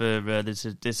calling for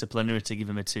the disciplinary to give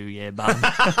him a 2-year ban.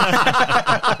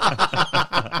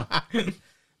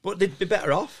 But they'd be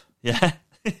better off. Yeah.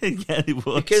 Yeah, they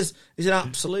would. Because he's an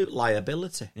absolute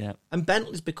liability. Yeah. And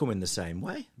Bentley's becoming the same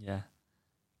way. Yeah.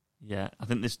 Yeah. I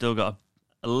think they've still got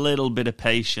a little bit of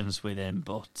patience with him,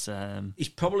 but he's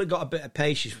probably got a bit of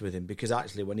patience with him because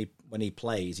actually when he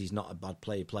plays, he's not a bad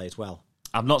player. He plays well.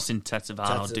 I've not seen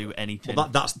Tetevano do anything. Well,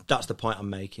 that's the point I'm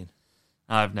making.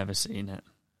 I've never seen it.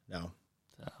 No.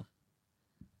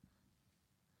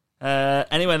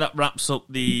 Anyway, that wraps up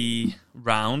the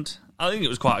round. I think it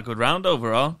was quite a good round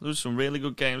overall. There was some really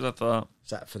good games, I thought.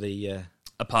 Except for the...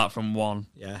 apart from one.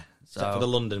 Yeah, except for the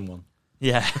London one.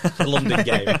 Yeah. The London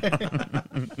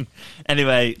game.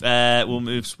 Anyway, we'll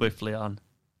move swiftly on.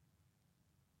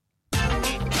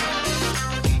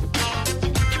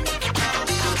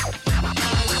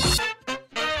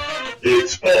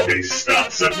 It's Bobby's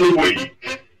Stats of the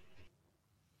Week.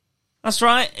 That's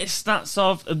right, it's Stats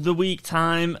of the Week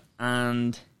time,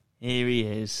 and here he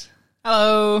is.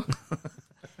 Hello.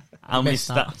 How many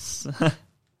stats?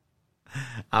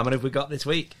 How many have we got this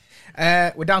week?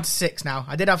 We're down to 6 now.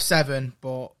 I did have 7,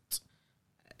 but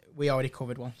we already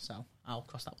covered one, so I'll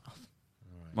cross that one off.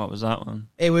 What was that one?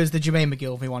 It was the Jermaine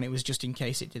McGilvey one. It was just in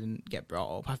case it didn't get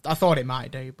brought up. I thought it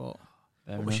might do, but...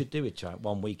 What we should do is try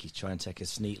 1 week is try and take a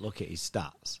sneak look at his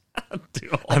stats and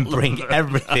and bring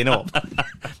everything up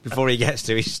before he gets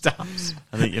to his stats.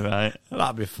 I think you're right.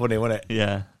 That'd be funny, wouldn't it?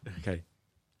 Yeah. Okay.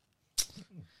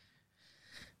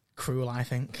 Cruel, I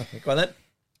think. Go on then.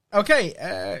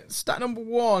 Okay, stat number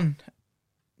 1.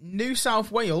 New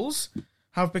South Wales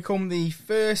have become the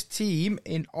first team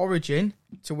in Origin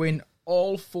to win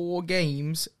all 4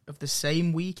 games of the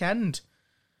same weekend.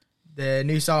 The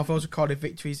New South Wales recorded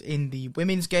victories in the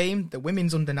women's game, the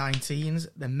women's under-19s,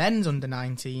 the men's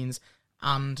under-19s,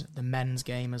 and the men's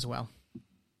game as well.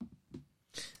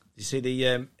 Did you see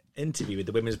the interview with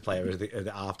the women's player at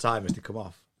the half-time as they come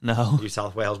off? No. New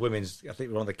South Wales women's. I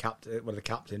think one of the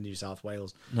captain in New South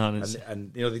Wales. No,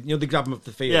 and they grab them up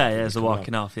the field. Yeah, as they're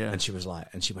walking off. Yeah, and she was like,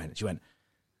 she went.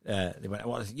 They went.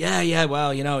 What? Yeah.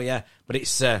 Well, yeah. But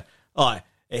it's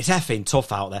it's effing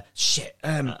tough out there. Shit.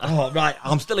 Right.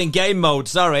 I'm still in game mode.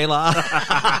 Sorry.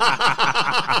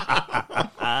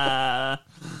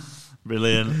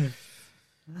 Brilliant.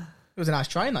 It was a nice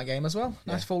try in that game as well.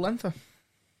 Nice full lengther.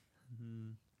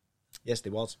 Yes,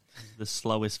 there was. The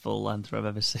slowest full length I've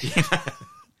ever seen.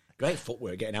 Great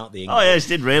footwork getting out the. Oh yeah, she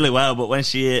did really well. But when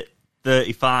she hit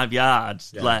 35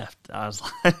 yards left, I was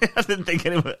like, I didn't think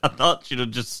anyone. I thought she'd have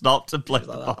just stopped to play the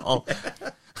ball.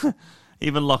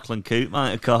 Even Lachlan Coote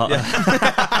might have caught her.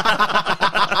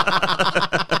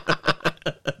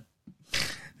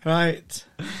 Right.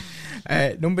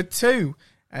 Number 2,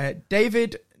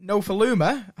 David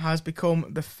Nofaluma has become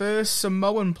the first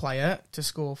Samoan player to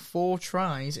score 4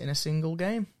 tries in a single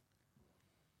game.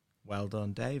 Well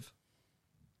done, Dave.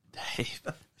 Dave.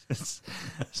 It's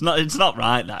not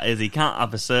right, that is. He can't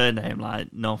have a surname like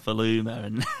Nofaluma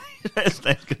and his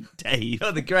name's Dave.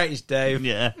 You're the greatest, Dave.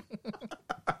 Yeah.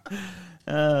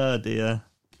 Oh dear.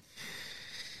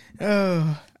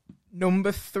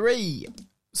 Number 3,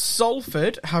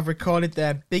 Salford have recorded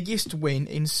their biggest win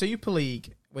in Super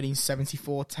League, winning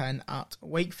 74-10 at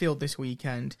Wakefield this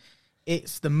weekend.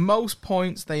 It's the most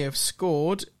points they have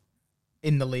scored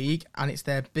in the league, and it's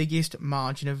their biggest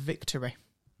margin of victory.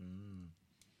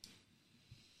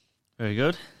 Very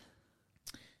good.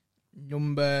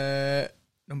 Number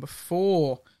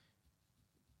 4.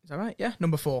 Is that right? Yeah,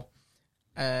 number 4.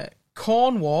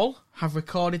 Cornwall have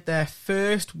recorded their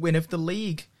first win of the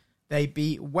league. They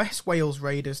beat West Wales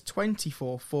Raiders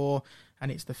 24-4, and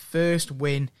it's the first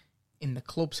win in the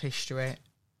club's history,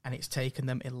 and it's taken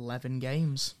them 11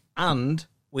 games. And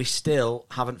we still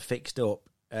haven't fixed up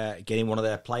getting one of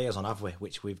their players on, have we?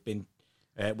 Which we've been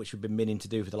meaning to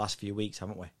do for the last few weeks,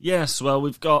 haven't we? Yes, well,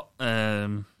 we've got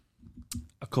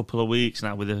a couple of weeks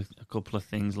now with a couple of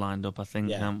things lined up, I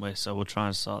think, haven't we? So we'll try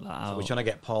and sort that out. So we're trying to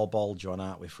get Paul Baldger on,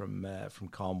 aren't we, from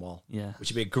Cornwall? Yeah.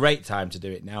 Which would be a great time to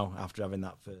do it now after having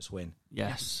that first win.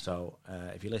 Yes. So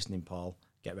if you're listening, Paul,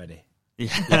 get ready.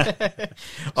 Yeah.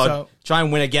 So try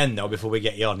and win again, though, before we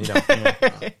get you on.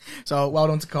 So well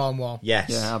done to Cornwall. Yes.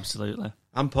 Yeah, absolutely.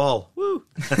 And Paul. Woo.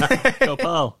 Go,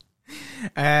 Paul.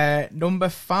 Number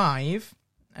 5,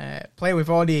 player we've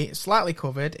already slightly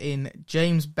covered in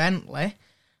James Bentley,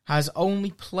 has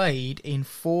only played in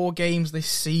 4 games this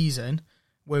season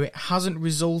where it hasn't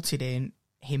resulted in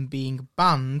him being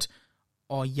banned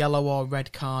or yellow or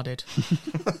red carded.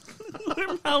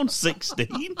 Round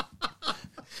 16.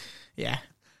 Yeah.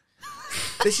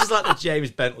 This is like the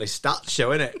James Bentley stats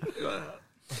show, isn't it?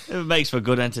 It makes for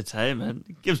good entertainment.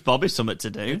 It gives Bobby something to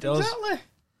do. It does. Exactly.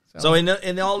 So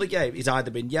in all the game, he's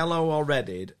either been yellow or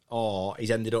redded, or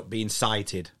he's ended up being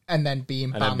cited And then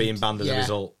being banned. as a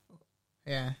result.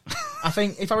 Yeah. I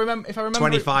think if I remember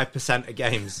 25% of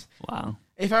games. Wow.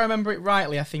 If I remember it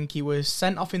rightly, I think he was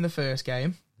sent off in the first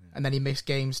game, and then he missed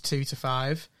games 2 to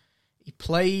 5. He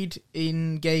played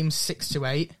in games 6 to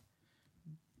 8,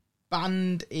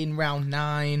 banned in round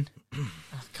 9. I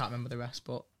can't remember the rest,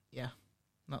 but yeah,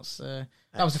 that was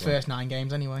the first 9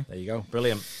 games anyway. There you go,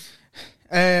 brilliant.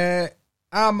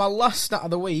 My last stat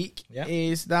of the week Yeah.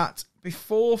 is that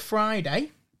before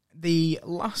Friday, the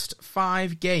last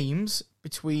 5 games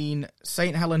between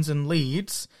St. Helens and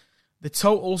Leeds, the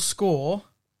total score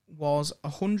was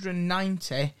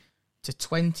 190 to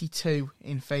 22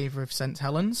 in favour of St.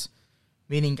 Helens,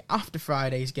 meaning after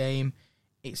Friday's game,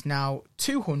 it's now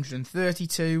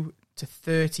 232 to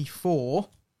 34,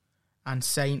 and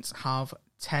Saints have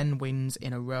 10 wins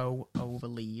in a row over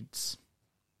Leeds.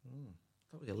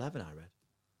 That was 11, I read.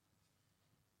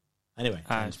 Anyway,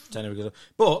 Aye. 10.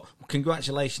 But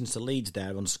congratulations to Leeds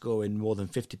there on scoring more than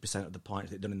 50% of the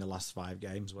points they've done in the last 5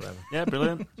 games, whatever. Yeah,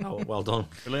 brilliant. Oh, well done.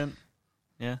 Brilliant.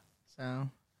 Yeah. So,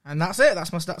 and that's it.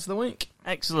 That's my stats of the week.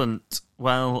 Excellent.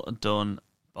 Well done,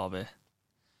 Bobby.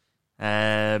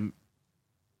 Right.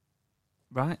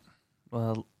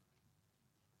 Well,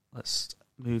 let's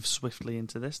move swiftly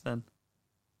into this then.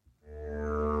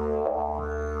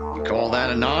 You call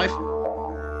that a knife?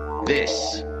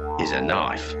 This is a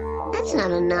knife. That's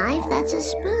not a knife, that's a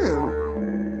spoon.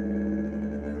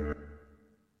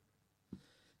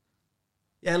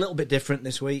 Yeah, a little bit different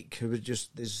this week. It was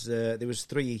just there was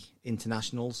 3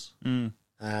 internationals and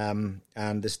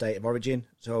the state of origin.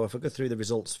 So if I go through the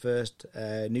results first,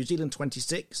 New Zealand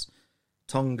 26,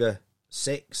 Tonga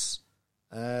 6.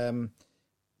 Bit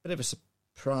of a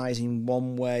surprise in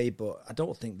one way, but I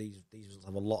don't think these will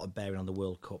have a lot of bearing on the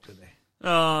World Cup, do they?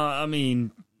 I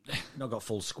mean, Not got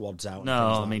full squads out. no, and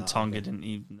things I like mean, that, Tonga have they? didn't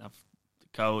even have the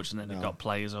coach, and then they've No. got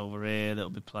players over here that'll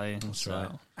be playing. That's so.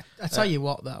 right. I tell you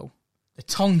what, though, the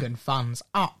Tongan fans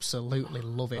absolutely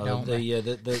love it, don't they?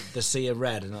 The sea of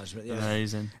red and that's yeah.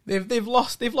 Amazing. They've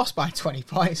lost by 20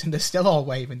 points, and they're still all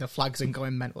waving the flags and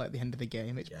going mental at the end of the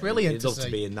game. It's brilliant You'd to love see.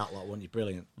 to be in that lot, wouldn't you?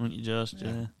 Brilliant. Wouldn't you just?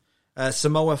 Yeah.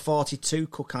 Samoa 42,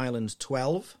 Cook Islands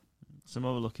 12.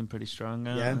 Samoa looking pretty strong,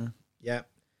 aren't Yeah, they? yeah.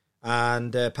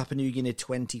 And Papua New Guinea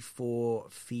 24,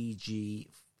 Fiji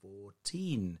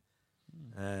 14.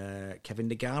 Kevin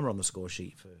Nagama on the score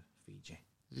sheet for Fiji.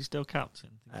 Is he still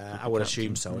captain? I would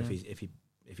assume so if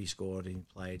he scored and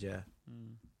played. Yeah.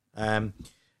 And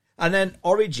then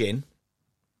Origin,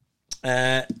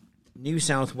 New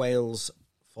South Wales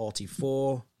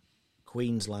 44,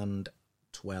 Queensland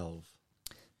 12.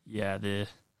 Yeah, the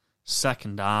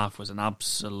second half was an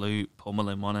absolute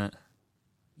pummeling, wasn't it?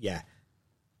 Yeah.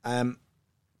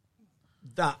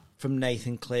 That from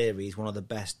Nathan Cleary is one of the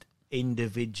best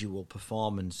individual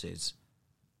performances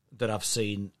that I've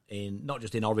seen in not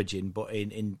just in Origin but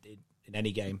in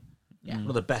any game. Yeah. One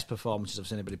of the best performances I've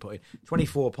seen anybody put in.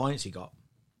 24 points he got.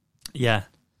 Yeah.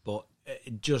 But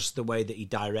just the way that he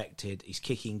directed his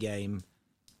kicking game,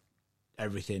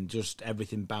 everything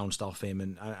bounced off him,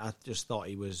 and I just thought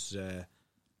he was. I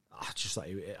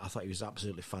thought he was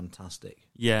absolutely fantastic.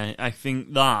 Yeah, I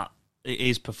think that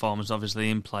his performance, obviously,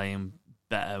 in playing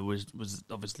better was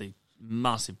obviously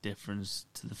massive difference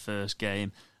to the first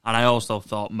game. And I also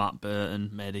thought Matt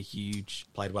Burton made a huge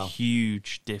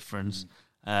difference.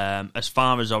 As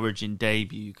far as Origin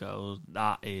debut goes,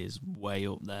 that is way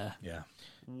up there. Yeah,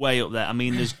 way up there. I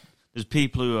mean, there's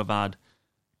people who have had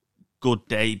good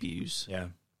debuts. Yeah,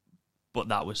 but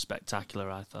that was spectacular,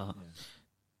 I thought. Yeah.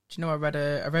 Do you know,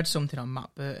 I read something on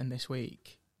Matt Burton this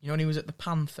week. You know, when he was at the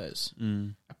Panthers,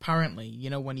 apparently, you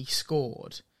know, when he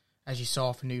scored, as you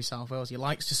saw for New South Wales, he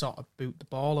likes to sort of boot the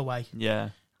ball away. Yeah.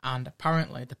 And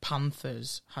apparently the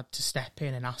Panthers had to step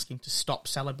in and ask him to stop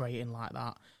celebrating like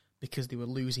that because they were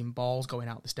losing balls going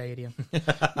out the stadium.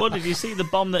 Well, did you see the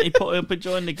bomb that he put up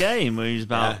during the game where he was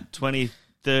about 20,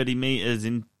 30 metres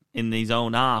in his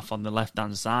own half on the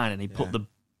left-hand side, and he put the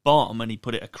bottom and he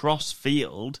put it across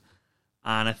field,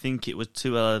 and I think it was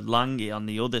to Lange on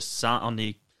the other side,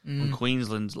 on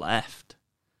Queensland's left.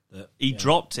 He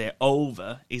dropped it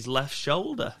over his left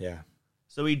shoulder. Yeah.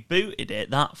 So he'd booted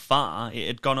it that far, it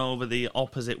had gone over the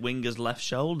opposite winger's left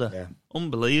shoulder. Yeah.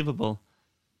 Unbelievable.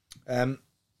 Do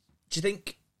you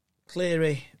think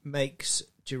Cleary makes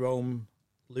Jerome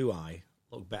Luai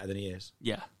look better than he is?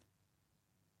 Yeah.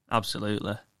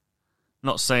 Absolutely.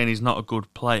 Not saying he's not a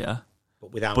good player,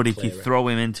 but if you throw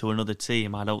him into another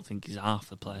team, I don't think he's half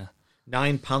the player.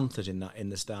 9 Panthers in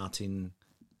the starting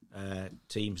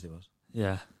teams there was.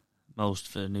 Yeah. Most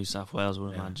for New South Wales, I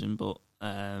would imagine, but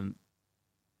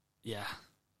yeah,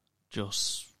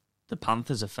 just the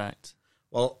Panthers effect.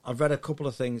 Well, I've read a couple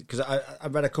of things, because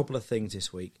I've read a couple of things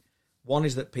this week. One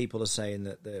is that people are saying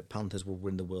that the Panthers will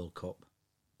win the World Cup.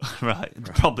 Right,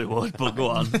 probably would, but go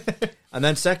on. And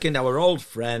then second, our old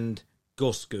friend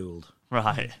Gus Gould.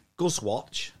 Right. Gus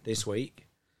Watch this week.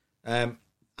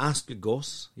 Ask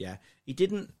Gus, he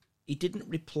didn't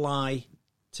reply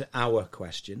to our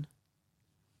question.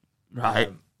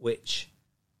 Right. Which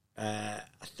I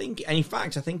think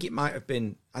it might have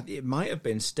been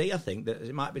Steve. I think that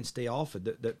it might have been Steve Orford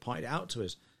that pointed it out to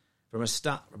us from a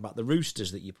stat about the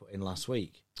Roosters that you put in last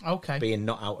week. Okay, being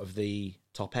not out of the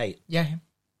top 8. Yeah,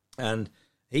 and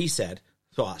he said,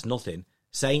 "So that's nothing.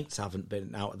 Saints haven't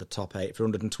been out of the top 8 for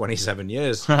 127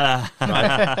 years."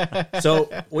 Right? So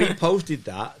we posted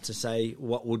that to say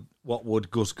what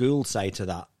would Gus Gould say to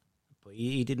that, but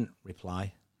he didn't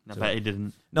reply. I bet he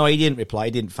didn't. No, he didn't reply.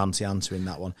 He didn't fancy answering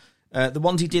that one. The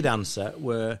ones he did answer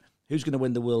were, who's going to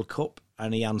win the World Cup?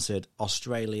 And he answered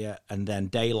Australia and then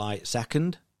daylight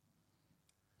second.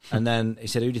 And then he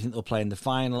said, who do you think they'll play in the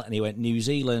final? And he went New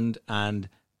Zealand and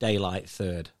daylight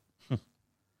third.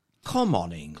 Come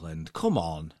on, England. Come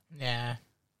on. Yeah.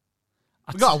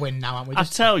 We've got to win now, haven't we? I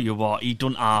tell you what, he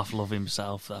doesn't half love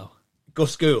himself, though.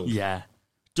 Gus Gould? Yeah.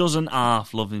 Doesn't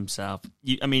half love himself.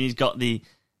 He's got the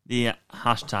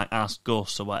hashtag Ask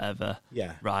Gus or whatever.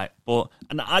 Yeah. Right.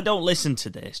 And I don't listen to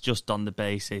this just on the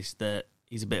basis that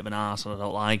he's a bit of an arsehole. I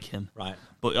don't like him. Right.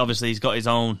 But obviously he's got his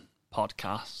own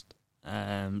podcast,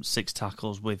 Six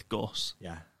Tackles with Gus.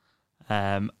 Yeah.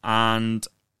 And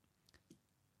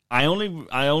I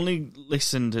only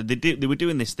listened. They were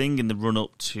doing this thing in the run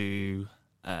up to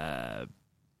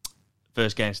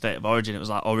first game State of Origin. It was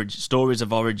like stories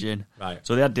of Origin. Right.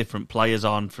 So they had different players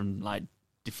on from like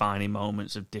defining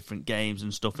moments of different games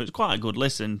and stuff. It was quite a good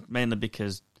listen, mainly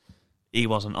because he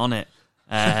wasn't on it.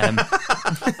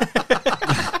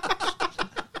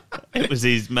 It was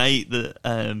his mate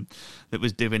that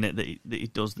was doing it that he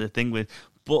does the thing with.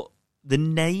 But the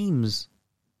names,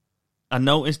 I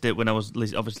noticed it when I was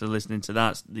obviously listening to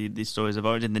that, the stories of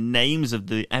Origin. The names of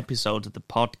the episodes of the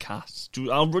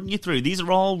podcast, I'll run you through. These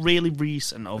are all really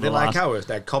recent. Over They're like ours.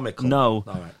 They're comical. No.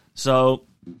 All right. So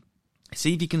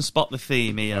see if you can spot the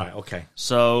theme here. Right. Okay.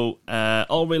 So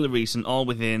all really recent, all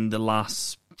within the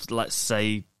last, let's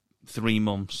say, 3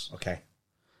 months. Okay.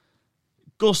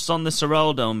 Gus on the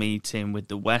Seraldo meeting with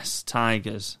the West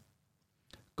Tigers.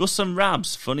 Gus and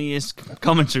Rab's funniest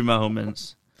commentary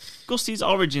moments. Gussie's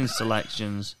Origin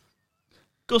selections.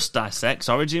 Gus dissects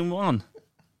Origin 1.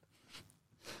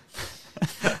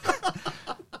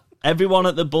 Everyone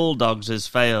at the Bulldogs has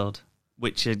failed,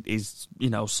 which is,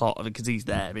 sort of, because he's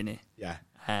there, isn't he? Yeah.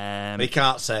 But he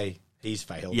can't say he's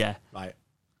failed. Yeah. Right.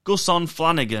 Gus on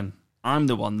Flanagan. I'm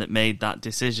the one that made that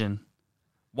decision.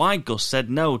 Why Gus said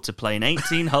no to playing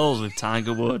 18 holes with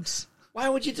Tiger Woods. Why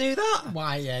would you do that?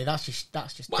 Why? Yeah, that's just.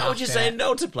 Why would you say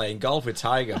no to playing golf with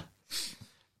Tiger?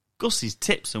 Gus's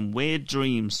tips and weird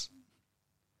dreams.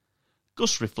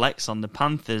 Gus reflects on the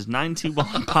Panthers'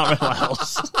 91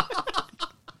 parallels.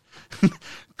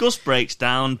 Gus breaks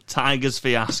down Tiger's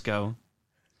fiasco.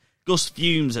 Gus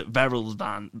fumes at Verrills'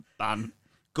 ban.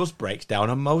 Gus breaks down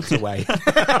a motorway.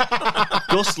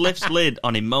 Gus lifts lid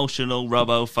on emotional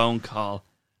robo phone call.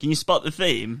 Can you spot the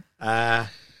theme? Yeah.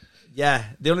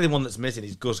 The only one that's missing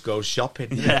is Gus goes shopping.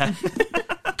 Yeah.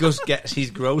 Gus gets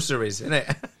his groceries, isn't it?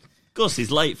 Gus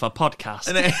is late for podcast.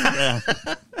 Isn't it? Yeah.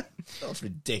 That's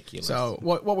ridiculous. So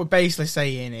what we're basically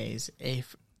saying is,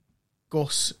 if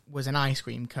Gus was an ice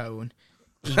cream cone,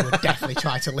 he would definitely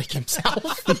try to lick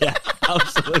himself. Yeah,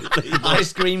 absolutely.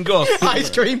 Ice cream Gus. Ice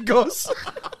cream Gus.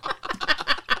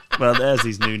 Well, there's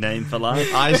his new name for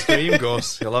life. Ice cream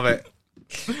Gus. I love it.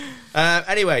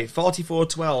 Anyway,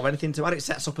 44-12. Anything to add? It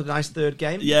sets up a nice third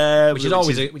game. Yeah, which is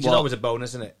always a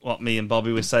bonus, isn't it? What me and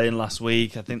Bobby were saying last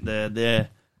week. I think the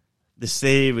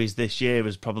series this year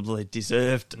has probably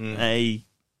deserved a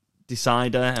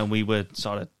decider, and we were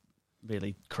sort of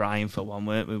really crying for one,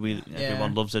 weren't we?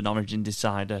 Everyone loves an Origin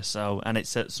decider, and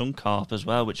it's at Suncorp as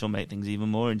well, which will make things even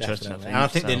more interesting. Definitely. I think. And I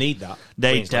think they need that.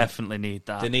 They Queensland. definitely need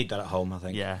that. They need that at home, I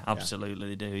think. Yeah, absolutely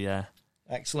they do, yeah.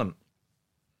 Excellent.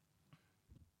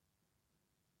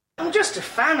 I'm just a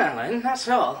fan, Alan, that's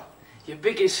all. Your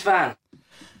biggest fan.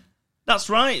 That's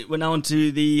right. We're now on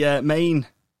to the main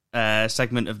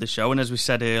segment of the show, and as we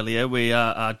said earlier, we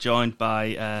are joined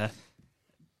by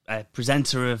a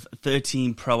presenter of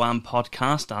 13 Pro-Am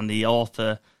podcast and the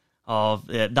author of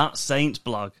That Saints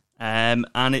blog, and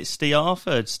it's Steve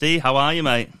Orford. Steve, how are you,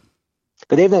 mate?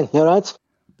 Good evening, you all right?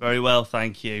 Very well,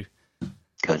 thank you.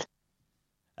 Good.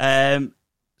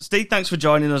 Steve, thanks for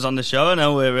joining us on the show. I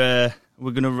know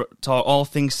we're going to talk all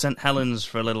things St. Helens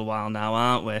for a little while now,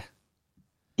 aren't we?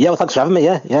 Yeah, well, thanks for having me,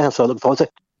 yeah, so I look forward to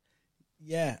it.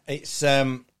 Yeah, it's...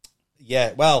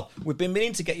 well, we've been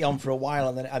meaning to get you on for a while,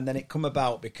 and then it come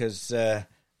about because I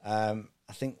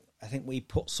think we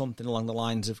put something along the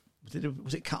lines of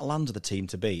was it Catalans the team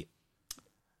to beat?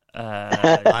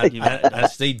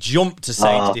 He jumped to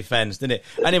Saint's defence, didn't it?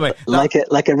 Anyway, like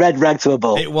a red rag to a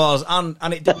bull. It was, and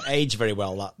it didn't age very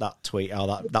well, that tweet or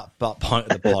that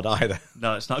point of the pod either.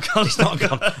 No, it's not gone. It's not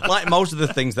gone. Like most of the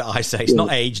things that I say, it's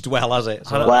not aged well, has it?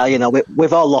 So, well,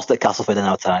 we've all lost at Castleford in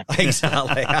our time.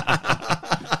 Exactly.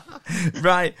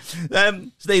 Right.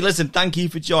 Steve, listen, thank you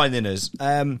for joining us.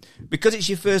 Because it's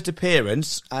your first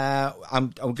appearance,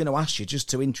 I'm going to ask you just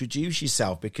to introduce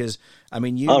yourself because,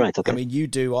 you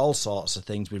do all sorts of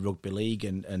things with Rugby League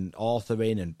and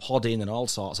authoring and podding and all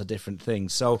sorts of different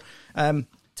things. So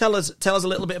tell us a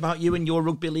little bit about you and your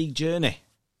Rugby League journey.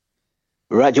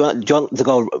 Right. Do you want to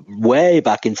go way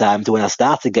back in time to when I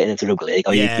started getting into Rugby League?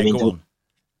 Or go on.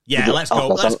 Yeah, let's go.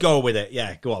 Let's go with it.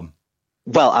 Yeah, go on.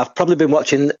 Well, I've probably been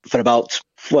watching for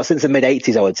since the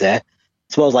mid-'80s, I would say. I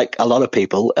suppose, like a lot of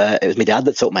people, it was my dad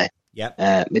that took me.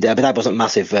 Yeah. My dad wasn't a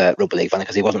massive Rugby League fan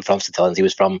because he wasn't from St.Helens. He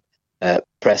was from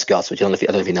Prescott, which I don't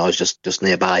know if you know is just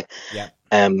nearby. Yeah.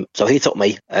 So he took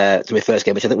me to my first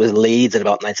game, which I think was Leeds in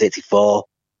about 1984.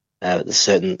 There's a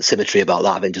certain symmetry about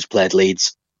that, having just played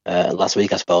Leeds last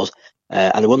week, I suppose.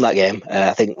 And I won that game.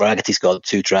 I think Raggetty scored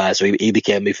 2 tries, so he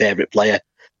became my favourite player.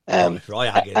 At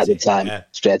the time,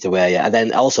 straight away, yeah. And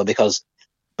then also because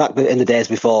back in the days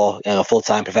before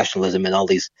full-time professionalism and all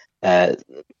these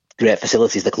great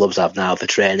facilities the clubs have now for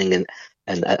training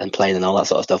and playing and all that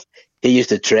sort of stuff, he used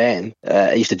to train.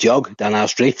 He used to jog down our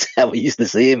street, and we used to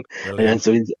see him. And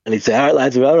he'd say, "All right,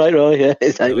 lads, all right, Roy." Yeah.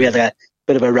 It's like we had a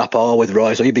bit of a rapport with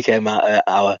Roy, so he became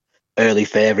our early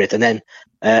favourite. And then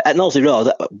at Knowsley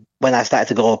Road, when I started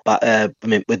to go back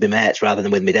with my mates rather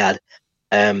than with my dad.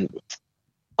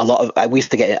 I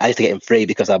used to get him free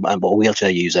because I'm a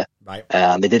wheelchair user. Right.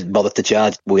 They didn't bother to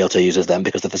charge wheelchair users then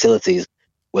because the facilities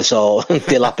were so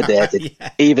dilapidated.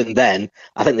 Yeah. Even then,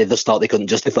 I think they just thought they couldn't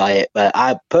justify it. But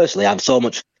I'm so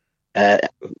much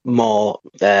more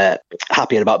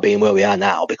happier about being where we are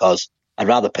now because I'd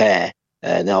rather pay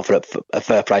now for a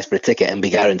fair price for a ticket and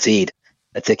be guaranteed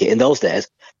a ticket. In those days,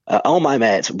 all my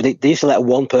mates, they used to let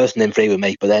one person in free with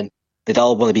me, but then they'd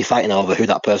all want to be fighting over who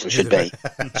that person should be.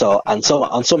 So on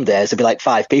some days there'd be like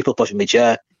 5 people pushing my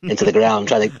chair into the ground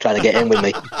trying to get in with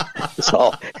me.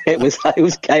 So it was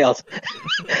chaos.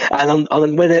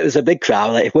 And when it was a big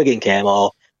crowd, like if Wigan came or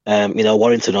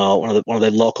Warrington or one of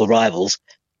the local rivals,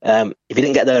 if you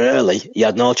didn't get there early, you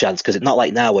had no chance because it's not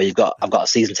like now where I've got a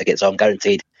season ticket, so I'm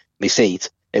guaranteed my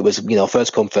seat. It was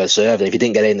first come first served, and if you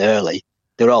didn't get in early,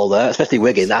 they were all there. Especially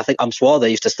Wigan. I'm sure they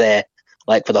used to stay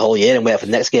like for the whole year and wait for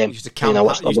the next game. Used to camp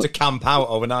out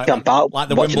overnight. Camp out. Like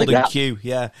the Wimbledon queue,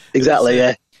 yeah. Exactly,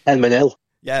 yeah. Edmund Hill.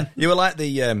 Yeah. You were like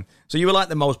the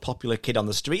most popular kid on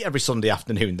the street every Sunday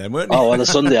afternoon then, weren't you? Oh, on a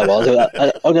Sunday I was.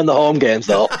 Only on the home games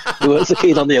though. We weren't so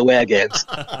keen on the away games.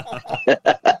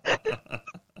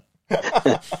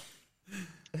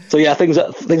 So yeah, things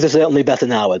are certainly better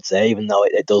now, I'd say, even though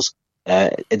it does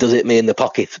hit me in the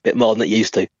pocket a bit more than it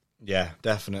used to. Yeah,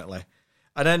 definitely.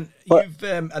 And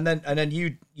then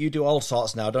you do all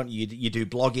sorts now, don't you? You do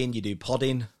blogging, you do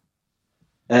podding.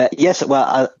 Yes,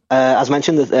 well, as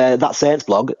mentioned, that Saints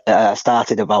blog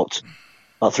started about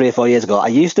 3 or 4 years ago. I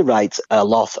used to write a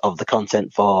lot of the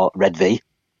content for Red V.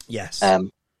 Yes.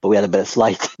 But we had a bit of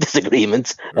slight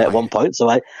disagreement at one point, so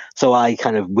I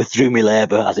kind of withdrew my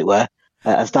labour, as it were,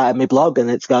 and started my blog, and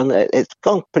it's gone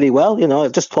pretty well.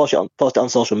 I've just post it on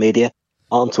social media,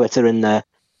 on Twitter and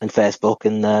Facebook,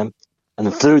 and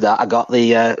through that I got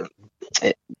the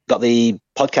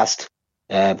podcast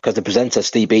because the presenter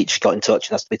Steve Beach got in touch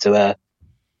and asked me to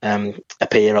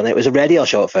appear on it. It was a radio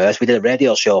show at first. We did a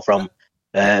radio show from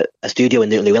a studio in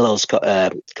Newtonley Willows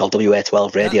called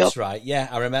WA12 Radio. That's right. Yeah,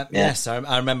 I remember. Yeah. Yes,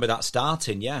 I remember that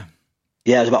starting. Yeah.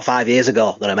 Yeah, it was about 5 years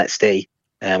ago that I met Steve,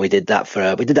 and we did that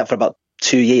for about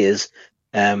 2 years.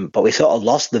 But we sort of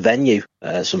lost the venue,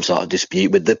 some sort of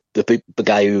dispute with the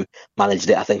guy who managed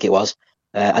it, I think it was.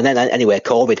 And then anyway,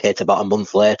 COVID hit about a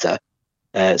month later,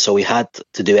 so we had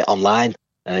to do it online,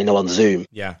 on Zoom.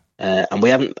 Yeah. And we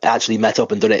haven't actually met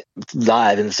up and done it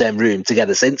live in the same room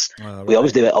together since. Oh, right. We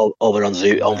always do it over on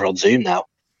Zoom now.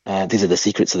 These are the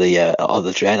secrets of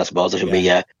the train, I suppose. I shouldn't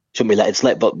be letting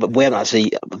slip, but we haven't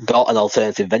actually got an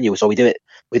alternative venue, so we do it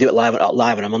live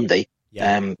on a Monday,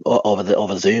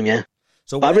 over Zoom. Yeah.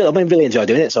 So I've really enjoyed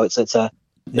doing it. So it's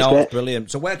great. Brilliant.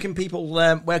 So where can people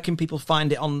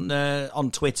find it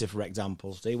on Twitter, for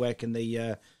example? Steve, where can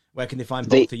they find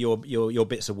both of your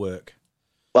bits of work?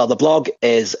 Well, the blog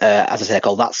is, as I say,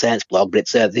 called That Saints blog, but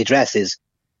it's the address is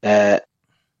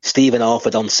Stephen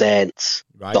Orford on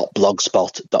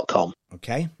Saints.blogspot.com.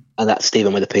 Okay. And that's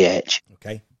Stephen with a PH.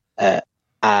 Okay.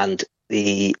 And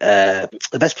the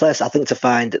best place I think to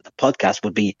find the podcast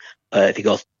would be if you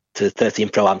go to 13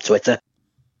 Pro Am Twitter.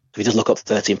 If you just look up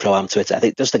 13 Pro Am Twitter, I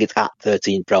think it's at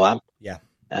 13 Pro Am. Yeah.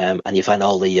 And you find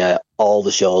all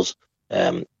the shows.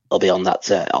 Will be on that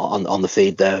on the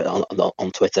feed there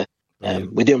on Twitter.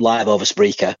 We do them live over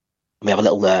Spreaker. We have a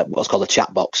little what's called a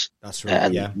chat box. That's right.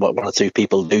 And one or two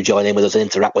people do join in with us and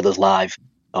interact with us live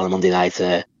on a Monday night.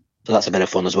 So that's a bit of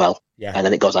fun as well. Yeah. And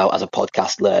then it goes out as a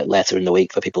podcast later in the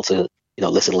week for people to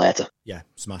listen later. Yeah,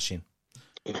 smashing.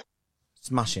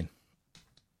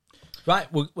 Right,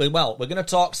 we're going to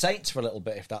talk Saints for a little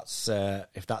bit if that's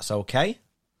okay.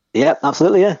 Yeah,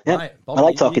 absolutely. Yeah. Right, Bob, I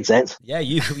like talking Saints. Yeah,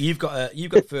 you've got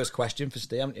a first question for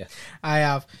Steve, haven't you? I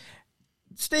have.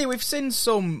 Steve, we've seen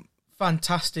some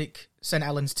fantastic St.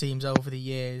 Helens teams over the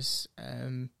years,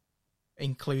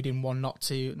 including one not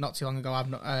too long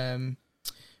ago.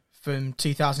 From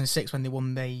 2006 when they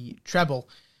won the treble.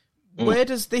 Where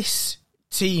does this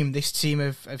team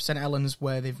of St. Helens,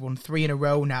 where they've won 3 in a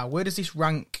row now, where does this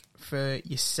rank for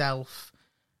yourself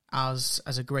as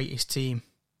a greatest team?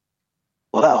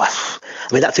 Well, I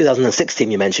mean, that 2006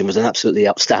 team you mentioned was an absolutely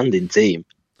outstanding team.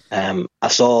 I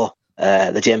saw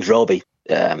the James Roby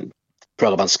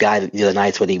program on Sky the other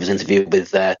night when he was interviewed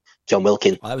with John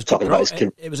Wilkin. Well, talking about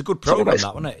his it was a good program,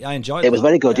 that, wasn't it? I enjoyed it. It was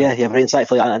very good, yeah, very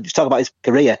insightful. And just talking about his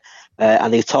career,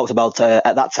 and he talked about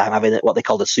at that time having what they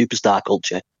called a superstar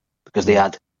culture, because they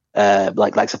had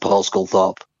like Sir Paul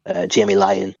Sculthorpe, Jamie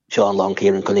Lyon, Sean Long,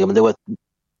 Kieran Cunningham, and there were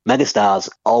megastars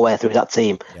all the way through that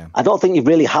team. Yeah. I don't think you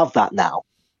really have that now.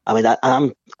 I mean,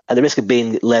 I'm at the risk of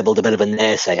being labelled a bit of a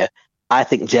naysayer. I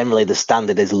think generally the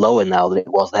standard is lower now than it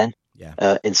was then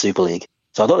in Super League.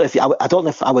 So I don't know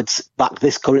if I would back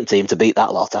this current team to beat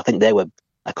that lot. I think they were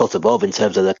a cut above in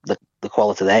terms of the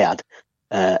quality they had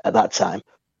at that time.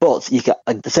 But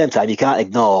at the same time, you can't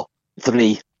ignore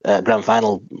 3 grand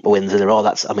final wins in a row.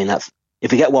 That's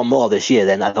if you get one more this year,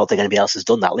 then I don't think anybody else has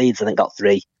done that. Leeds, I think, got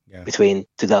 3 between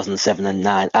 2007 and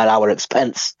 9 at our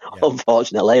expense,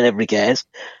 unfortunately, in every case.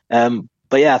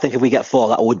 But yeah, I think if we get 4,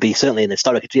 that would be certainly an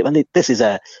historic achievement. I mean, this is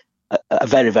a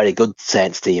very, very good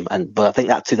Saints team, but I think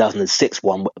that 2006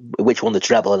 one, which won the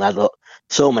treble and had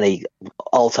so many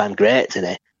all-time greats in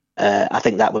it, I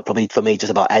think that would probably, for me,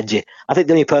 just about edge it. I think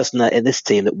the only person in this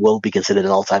team that will be considered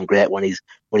an all-time great when he's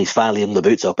finally hung the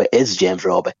boots up is James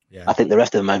Roby. Yeah. I think the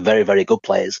rest of them are very, very good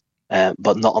players,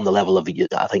 but not on the level of,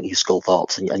 I think, your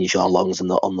Sculthorpes and your Sean Longs and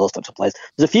on those types of players.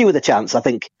 There's a few with a chance. I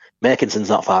think Makinson's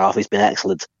not far off. He's been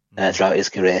excellent throughout his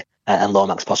career, and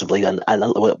Lomax possibly, and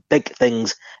big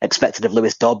things expected of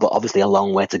Lewis Dodd, but obviously a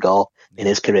long way to go in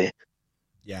his career.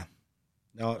 Yeah,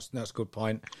 no, that's a good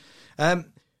point.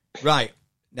 Right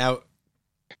now,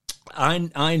 I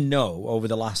know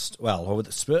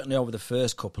certainly over the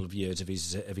first couple of years of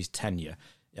his tenure,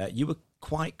 you were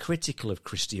quite critical of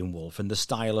Christian Wolff and the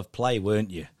style of play, weren't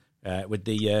you? With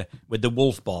the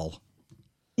Wolf ball.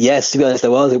 Yes, to be honest, I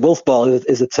was. Wolf ball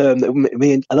is a term that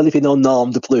I don't know if you know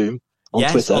Norm de Plume on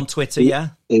Twitter. Yes, on Twitter,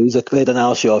 yeah. He was appeared on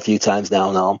our show a few times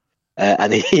now, Norm,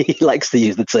 and he likes to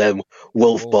use the term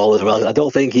wolf ball as well. I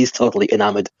don't think he's totally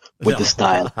enamoured with the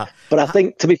style. But I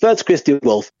think, to be fair to Christian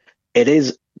Wolff, that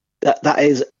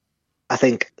is, I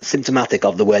think, symptomatic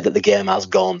of the way that the game has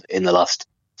gone in the last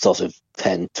sort of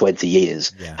 10, 20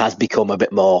 years, has become a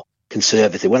bit more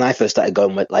conservative. When I first started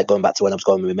going back to when I was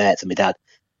going with my mates and my dad,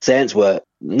 Saints were,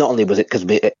 not only was it because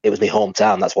it was my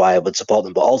hometown, that's why I would support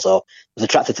them, but also I was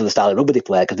attracted to the style of rugby they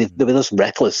play because they were just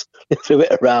reckless, threw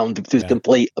it around to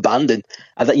complete abandon.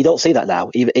 And that you don't see that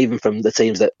now, even from the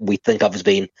teams that we think of as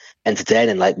being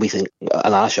entertaining. Like we think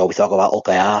on our show, we talk about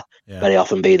OKR very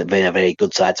often being a very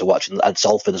good side to watch, and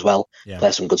Salford as well,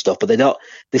 play some good stuff. But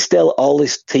all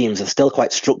these teams are still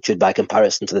quite structured by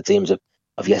comparison to the teams of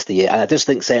yesteryear, and I just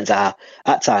think Saints are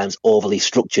at times overly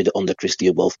structured under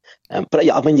Christian Wolff. But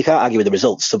yeah, I mean, you can't argue with the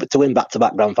results. So, to win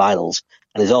back-to-back grand finals,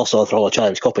 and there's also a throw a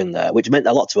Challenge Cup in there, which meant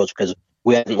a lot to us because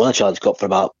we hadn't won a Challenge Cup for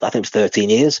about, I think it was 13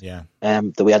 years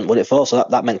that we hadn't won it for. So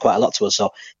that meant quite a lot to us.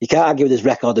 So you can't argue with his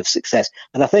record of success.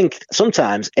 And I think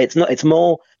sometimes it's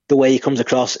more the way he comes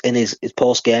across in his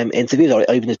post-game interviews or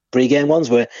even his pre-game ones,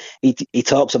 where he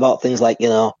talks about things like,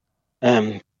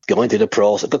 going through the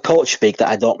process, the coach speak that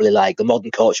I don't really like, the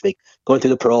modern coach speak, going through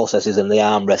the processes and the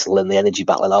arm wrestle and the energy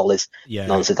battle and all this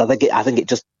nonsense. I think it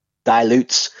just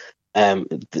dilutes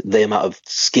the amount of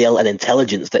skill and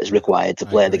intelligence that is required to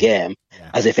play the game,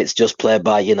 as if it's just played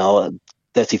by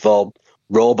 34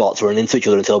 robots running into each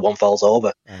other until one falls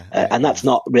over. And that's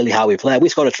not really how we play. We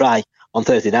scored a try on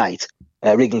Thursday night.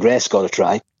 Regan Gray scored a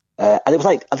try, and it was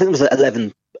like, I think it was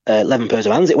 11 pairs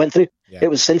of hands it went through. It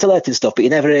was scintillating stuff, but you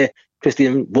never hear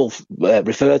Christian Wolff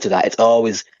refer to that.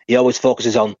 He always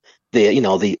focuses on the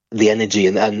energy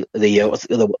and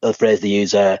the phrase they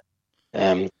use,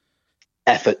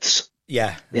 efforts.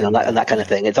 Yeah, and that kind of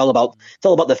thing. It's all about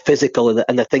the physical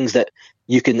and the things that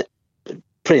you can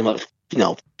pretty much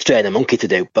train a monkey to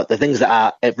do. But the things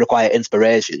that require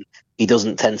inspiration, he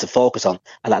doesn't tend to focus on,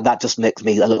 and that just makes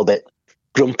me a little bit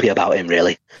grumpy about him.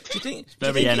 Really, do you think it's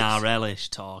very NRL-ish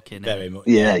talking? Very much,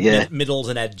 yeah. Middles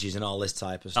and edges and all this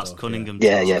type of stuff. That's Cunningham.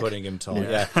 Yeah. Cunningham talk.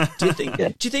 Yeah. Do you think?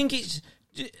 Do you think it's?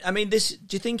 I mean, do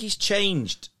you think he's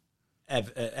changed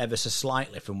ever so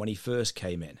slightly from when he first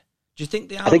came in? Do you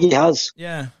think I think he has.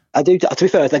 Yeah, I do. To be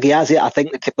fair, I think he has. Yeah, I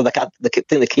think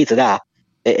the key to that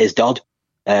is Dodd,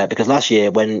 because last year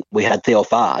when we had Theo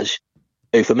Farge,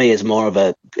 who for me is more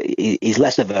of he's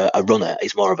less of a runner.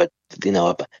 He's more of a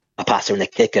passer and a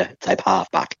kicker type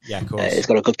halfback. Yeah, of course. He's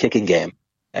got a good kicking game,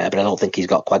 but I don't think he's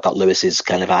quite got Lewis's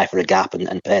kind of eye for a gap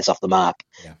and pace off the mark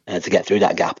to get through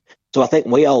that gap. So I think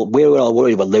we were all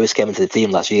worried when Lewis came into the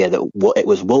team last year that it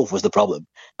was Wolf was the problem,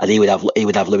 and he would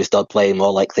have Lewis Dodd playing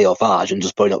more like Theo Farge and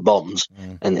just putting up bombs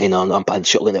and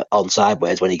shuttling it on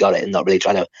sideways when he got it and not really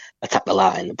trying to attack the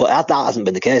line. But that hasn't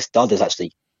been the case. Dodd has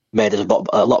actually made us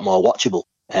a lot more watchable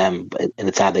in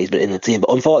the time that he's been in the team.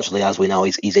 But unfortunately, as we know,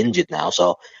 he's injured now,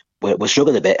 so we're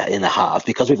struggling a bit in the halves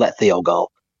because we've let Theo go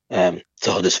to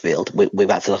Huddersfield. We've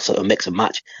had to sort of mix and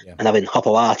match, and having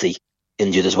Hopoate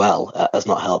injured as well has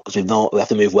not helped because we have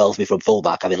to move Wellesby from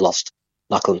fullback, having lost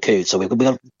Lachlan Coote. So we've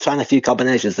been trying a few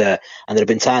combinations there, and there have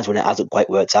been times when it hasn't quite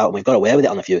worked out, and we've got away with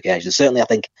it on a few occasions. Certainly, I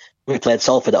think when we played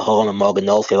Salford at home and Morgan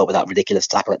Knowles came up with that ridiculous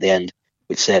tackle at the end,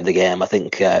 which saved the game. I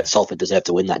think Salford deserved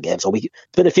to win that game. So there's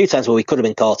been a few times where we could have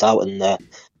been caught out, and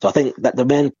so I think that the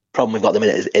main problem we've got at the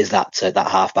minute is that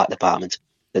half-back department.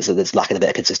 That's lacking a bit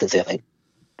of consistency, I think.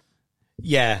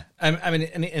 Yeah, I mean,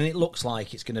 and it looks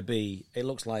like it's going to be. It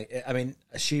looks like, I mean,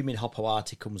 assuming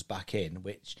Hopoate comes back in,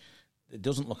 which it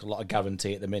doesn't look a lot of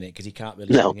guarantee at the minute because he can't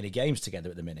really string any games together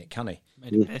at the minute, can he?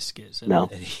 Made biscuits. No.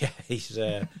 Yeah, he's. He's.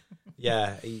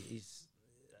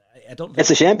 I don't. It's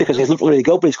a shame because he's looked really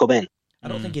good when he's come in. I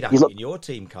don't think he'd actually be in your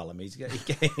team, Callum. He's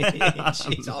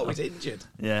always injured.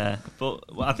 Yeah, but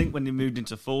I think when he moved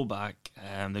into fullback,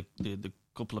 the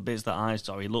couple of bits that I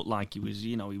saw, he looked like he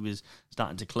was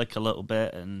starting to click a little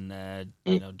bit and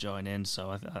join in.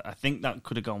 So I think that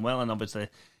could have gone well. And obviously,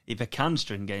 if they can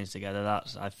string games together,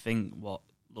 that's I think what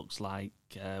looks like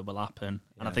will happen.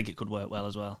 And I think it could work well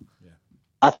as well. Yeah.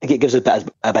 I think it gives a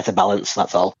better balance.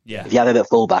 That's all. Yeah. If you have him at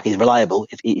fullback, he's reliable.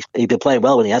 He's been playing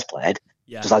well when he has played.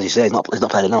 Yeah. Just as you say, he's not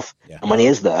played enough. Yeah. And when he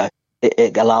is there,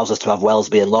 it allows us to have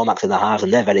Wellesby and Lomax in the halves,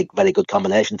 and they're very, very good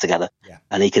combination together. Yeah.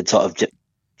 And he could sort of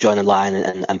join a line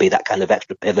and be that kind of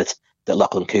extra pivot that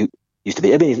Lachlan Coote used to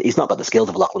be. I mean, he's not got the skills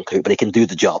of Lachlan Coote, but he can do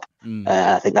the job.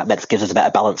 I think that gives us a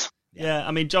better balance. Yeah,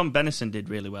 I mean, John Bennison did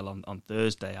really well on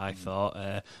Thursday, I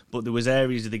thought. But there was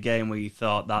areas of the game where you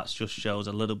thought that just shows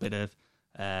a little bit of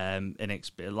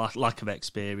lack of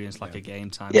experience, like a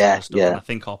game time. Yeah, sort of stuff. yeah. And I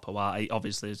think Hopoate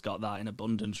obviously has got that in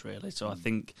abundance, really. So I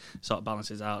think it sort of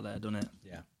balances out there, doesn't it?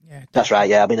 Yeah. That's right.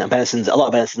 Yeah, I mean, a lot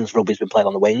of Bennison's rugby's been played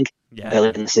on the wing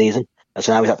earlier in the season, and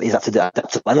so now he's had to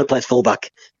adapt to. I know he plays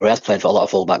fullback, or he has played for a lot of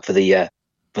fullback for the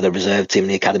reserve team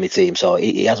and the academy team. So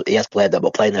he has played that,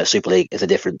 but playing at Super League is a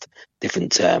different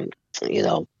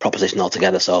proposition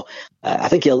altogether. So I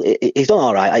think he's done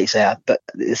all right, like you say. But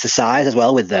it's the size as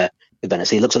well with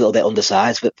Bennison. He looks a little bit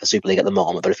undersized for Super League at the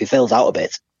moment, but if he fills out a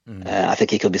bit, I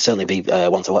think he could certainly be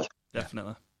one to watch.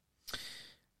 Definitely.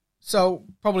 So,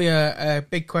 probably a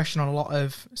big question on a lot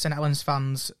of St.Helens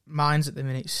fans' minds at the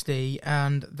minute, Steve,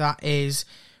 and that is,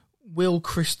 will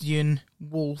Christian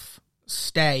Wolf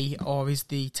stay, or is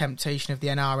the temptation of the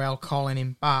NRL calling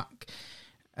him back?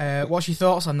 What's your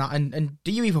thoughts on that, and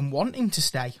do you even want him to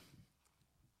stay?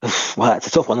 Well, it's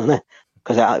a tough one, isn't it?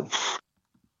 Because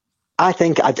I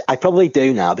think I probably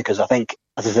do now, because I think,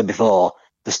 as I said before,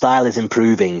 the style is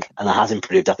improving, and it has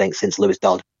improved, I think, since Lewis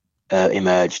Dodd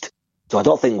emerged. So I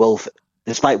don't think Wolf,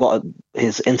 despite what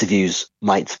his interviews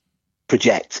might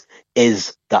project,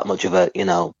 is that much of a,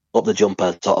 up the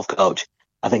jumper sort of coach.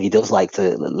 I think he does like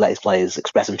to let his players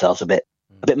express themselves a bit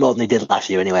more than he did last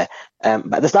year anyway.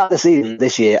 But at the start of the season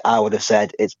this year, I would have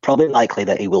said it's probably likely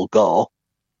that he will go,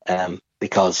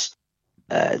 because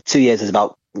 2 years is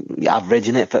about average,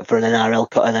 isn't it, for an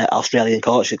an Australian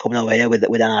coach coming over here with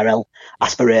NRL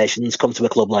aspirations, come to a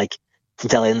club like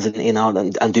St.Helens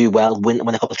and do well, win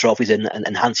a couple of trophies and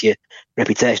enhance your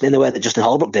reputation in the way that Justin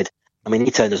Holbrook did. I mean,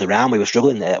 he turned us around. We were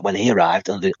struggling there when he arrived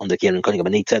under Kieran Cunningham,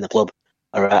 and he turned the club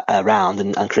around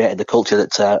and created the culture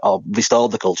or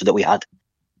restored the culture that we had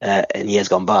in years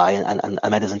gone by and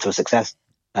made us into a success.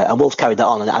 And Wolf's carried that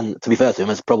on, and to be fair to him,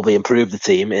 has probably improved the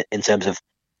team in terms of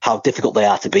how difficult they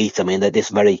are to beat. I mean, they're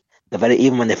very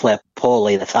even when they play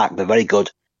poorly in attack, they're very good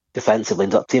defensively.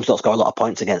 Teams don't score a lot of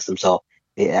points against them, so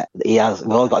we've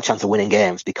always got a chance of winning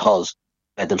games because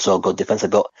we made them so good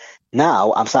defensively. But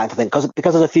now I'm starting to think,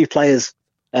 because there's a few players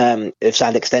who've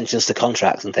signed extensions to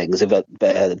contracts and things,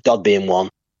 Dodd being one,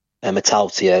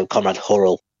 Metaltia, Conrad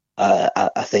Hurrell,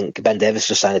 I think Ben Davis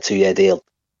just signed a 2-year deal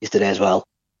yesterday as well.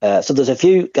 So there's a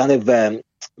few kind of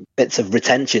bits of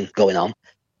retention going on.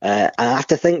 And I have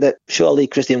to think that surely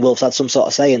Christian Wolff's had some sort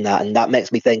of say in that, and that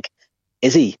makes me think,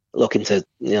 is he looking to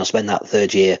spend that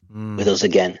third year with us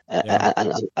again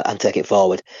and take it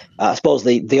forward? I suppose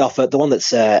the offer, the one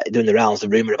that's doing the rounds, the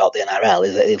rumour about the NRL,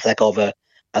 is that he'll take over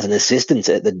as an assistant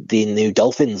at the new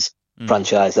Dolphins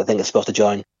franchise that I think is supposed to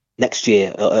join next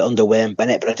year under Wayne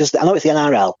Bennett. But I know it's the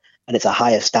NRL and it's a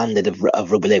higher standard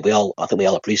of rugby league. I think we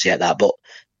all appreciate that. But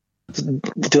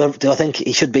do I think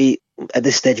he should be at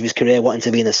this stage of his career wanting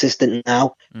to be an assistant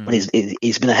now when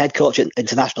he's been a head coach at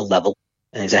international level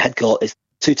and he's a head coach, he's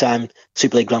 2-time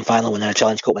Super League Grand Final winner, a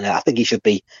Challenge Cup winner? I think he should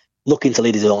be looking to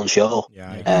lead his own show.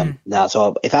 Now,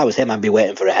 so if I was him, I'd be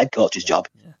waiting for a head coach's job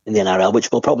in the NRL, which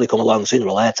will probably come along sooner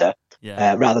or later.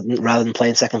 Rather than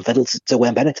playing second fiddle to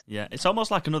Wayne Bennett. Yeah, it's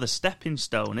almost like another stepping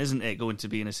stone, isn't it? Going to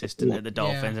be an assistant at the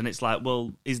Dolphins, and it's like,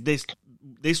 well, is this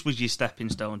was your stepping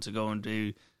stone to go and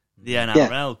do the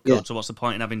NRL? So what's the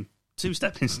point in having 2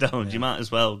 stepping stones? You might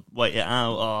as well wait it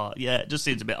out. Or it just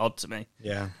seems a bit odd to me.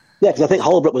 Yeah, because I think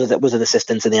Holbrook was an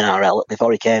assistant in the NRL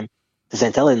before he came to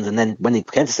St. Helens, and then when he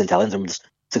came to St. Helens and was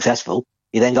successful,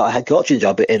 he then got a head coaching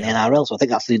job in the NRL. So I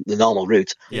think that's the normal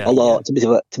route. Although, to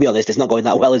be honest, it's not going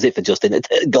that well, is it, for Justin at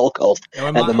Gold Coast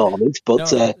at the moment?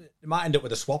 But it might end up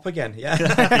with a swap again.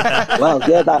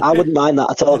 I wouldn't mind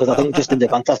that at all, because I think Justin did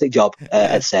a fantastic job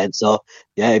at Saint. So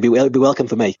it'd be welcome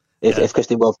for me if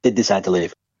Christian Wolff did decide to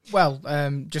leave. Well,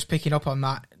 just picking up on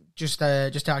that, just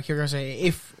out of curiosity,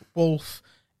 if Wolff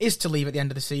is to leave at the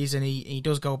end of the season, he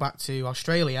does go back to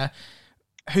Australia,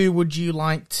 who would you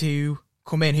like to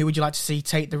come in? Who would you like to see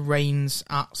take the reins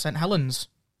at St. Helens?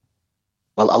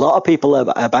 Well, a lot of people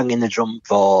are banging the drum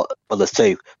for, there's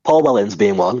 2. Paul Wellens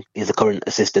being one. He's the current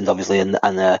assistant, obviously, and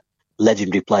a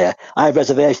legendary player. I have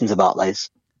reservations about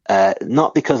this,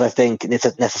 not because I think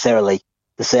it's necessarily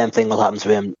the same thing will happen to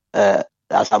him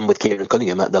as happened with Kieran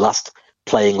Cunningham, the last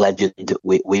playing legend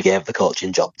we gave the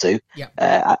coaching job to.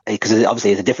 Because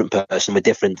obviously he's a different person with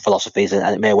different philosophies,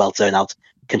 and it may well turn out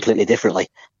completely differently.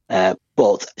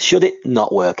 But should it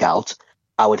not work out,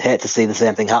 I would hate to see the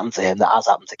same thing happen to him that has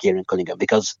happened to Kieran Cunningham,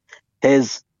 because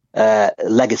his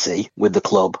legacy with the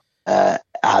club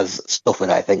has suffered,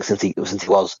 I think, since he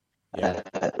was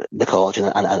the coach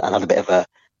and had a bit of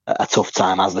a tough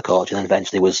time as the coach, and then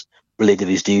eventually was relieved of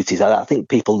his duties. I think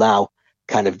people now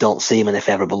kind of don't see him in a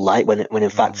favourable light when in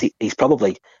fact he's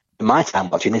probably, in my time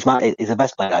watching, he's the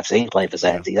best player I've seen playing for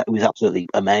Saints. He was absolutely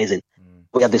amazing.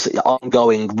 We had this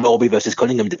ongoing Roby versus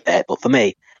Cunningham debate, but for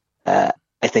me,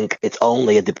 I think it's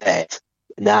only a debate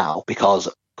now because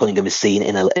Cunningham is seen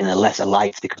in a lesser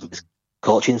light because of his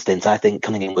coaching stint. I think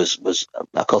Cunningham was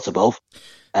a cut above.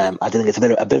 I think it's a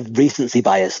bit of recency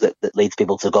bias that leads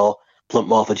people to go plump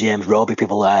more for James Roby.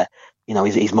 People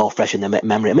he's more fresh in their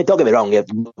memory. I mean, don't get me wrong,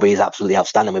 Roby is absolutely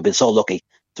outstanding. We've been so lucky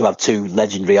to have 2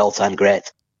 legendary all-time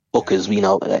great hookers,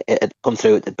 come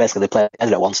through. Basically, they play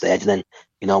together at one stage, and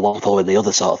then one following the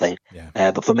other sort of thing.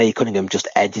 But for me, Cunningham just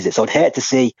edges it. So I'd hate to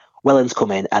see Wellens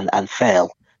come in and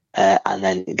fail, and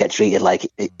then get treated like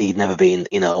he'd never been,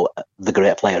 the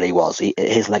great player he was.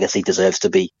 His legacy deserves to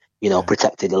be,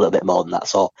 protected a little bit more than that.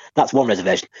 So that's one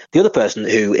reservation. The other person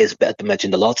who is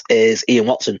mentioned a lot is Ian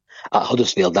Watson at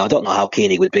Huddersfield. Now, I don't know how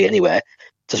keen he would be anyway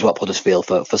to swap Huddersfield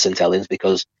for St. Helens,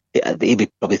 because he'd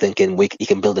be probably thinking he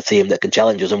can build a team that can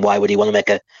challenge us, and why would he want to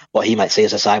make what he might see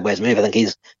as a sideways move? I think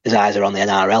his eyes are on the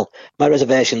NRL. My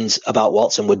reservations about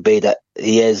Watson would be that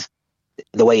he is,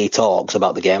 the way he talks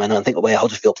about the game, and I think the way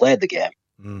Huddersfield played the game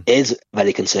is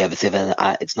very conservative, and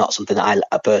it's not something that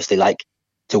I personally like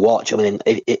to watch. I mean,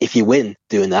 if you win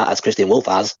doing that, as Christian Wolff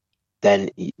has, then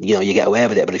you get away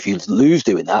with it. But if you lose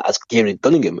doing that, as Kieran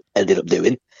Cunningham ended up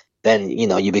doing, then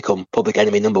you become public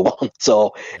enemy number 1.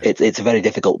 So it's a very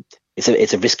difficult.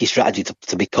 It's a risky strategy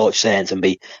to be coach Saints and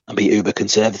be uber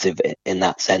conservative in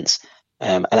that sense.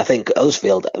 And I think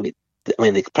Huddersfield. I mean,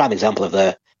 the prime example of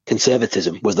their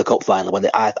conservatism was the cup final, when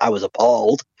I was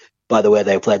appalled by the way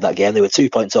they played that game. They were 2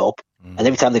 points up, and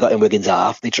every time they got in Wigan's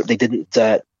half, they didn't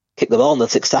kick the ball on the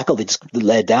 6th tackle. They just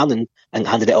laid down and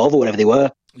handed it over wherever they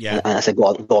were. And I said, go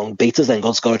on, beat us, then go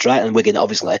and score a try. And Wigan,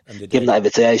 obviously, give them that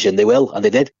invitation. They will, and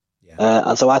they did.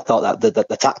 And so I thought that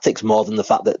the tactics, more than the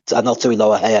fact that I know Tui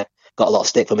Loa-Hea got a lot of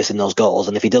stick for missing those goals,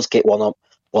 and if he does kick one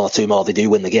or 2 more, they do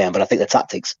win the game. But I think the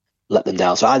tactics let them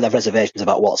down. So I have reservations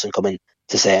about Watson coming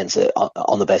to Saints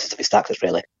on the basis of his taxes,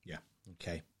 really. Yeah.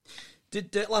 Okay.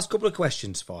 Last couple of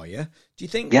questions for you. Do you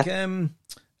think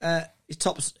his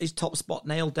top spot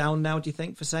nailed down now? Do you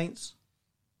think for Saints?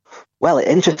 Well,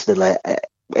 interestingly, I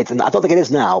don't think it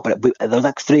is now, but the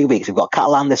next 3 weeks we've got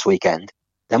Catalan this weekend.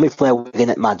 Then we play Wigan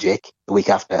at Magic the week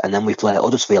after, and then we play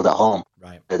Huddersfield at home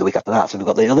the week after that. So we've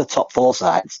got the other top 4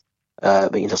 sides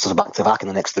being just back to back in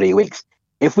the next 3 weeks.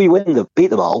 If we beat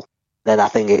them all, then I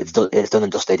think it's done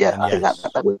and dusted. Yeah, I think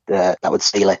that would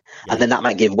seal it, and then that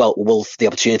might give Wolf the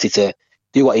opportunity to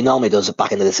do what he normally does at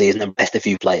back end of the season and rest a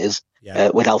few players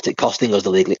without it costing us the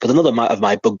league. Because another of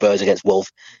my bugbears against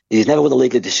Wolf is he's never won the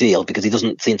league to Shield because he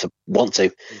doesn't seem to want to.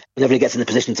 Whenever he gets in the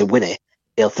position to win it,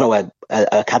 he'll throw an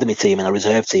academy team and a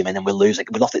reserve team, and then we'll lose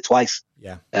it. We lost it twice.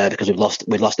 Because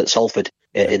we've lost at Salford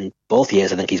in both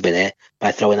years. I think he's been here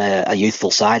by throwing a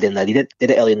youthful side in there. He did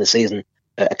it early in the season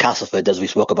at Castleford, as we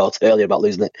spoke about earlier about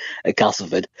losing it at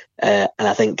Castleford. And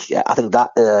I think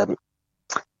that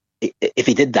if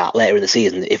he did that later in the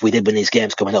season, if we did win these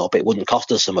games coming up, it wouldn't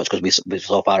cost us so much because we're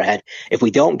so far ahead. If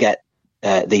we don't get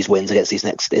these wins against these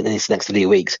next 3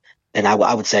 weeks, then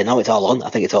I would say no, it's all on. I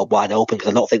think it's all wide open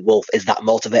because I don't think Wolf is that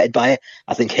motivated by it.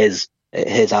 I think his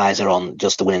eyes are on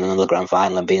just to win another grand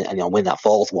final and win that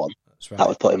 4th one. Right. That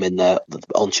would put him in the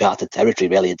uncharted territory,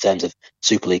 really, in terms of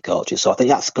Super League coaches. So I think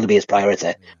that's going to be his priority.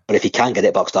 Yeah. But if he can get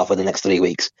it boxed off in the next 3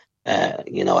 weeks, I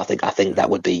think that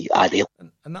would be ideal.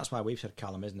 And that's why we've said,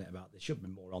 Callum, isn't it, about there should be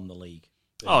more on the league.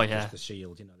 Just the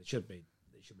Shield, there should be.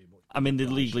 I mean, the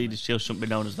league leaders shield shouldn't be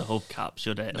known as the hubcap,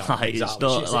 should it? No, exactly. It's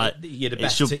not like you're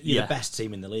the best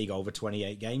team in the league over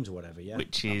 28 games or whatever. Yeah,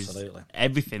 which is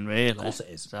everything, really. Of course it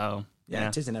is. So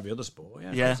it is in every other sport.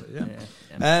 Yeah.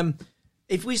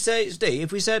 If we say, Steve,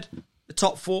 if we said the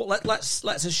top 4, let's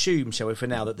assume, shall we, for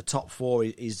now, that the top 4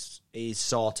 is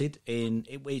sorted in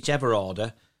whichever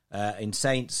order, in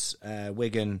Saints,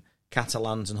 Wigan,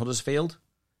 Catalans, and Huddersfield.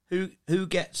 Who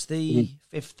gets the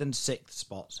 5th and 6th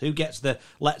spots? Who gets the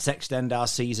let's extend our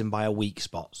season by a week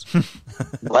spots?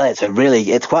 Well,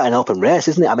 it's quite an open race,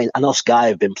 isn't it? I mean, I know Sky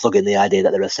have been plugging the idea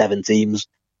that there are 7 teams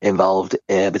involved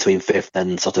between 5th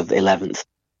and sort of 11th.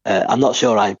 I'm not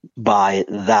sure I buy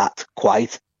that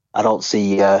quite. I don't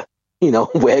see,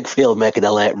 Wakefield making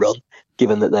a late run,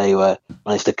 given that they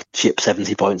managed to chip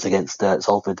 70 points against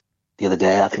Salford the other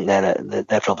day. I think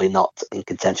they're probably not in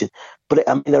contention. But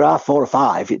there are 4 or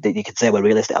 5 that you could say were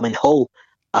realistic. I mean, Hull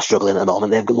are struggling at the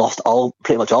moment. They've lost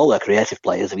pretty much all their creative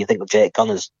players. If you think of Jake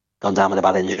Connor's gone down with a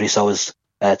bad injury, so has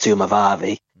Tuma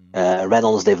Varvey.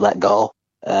 Reynolds they've let go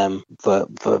for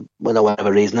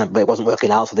whatever reason, but it wasn't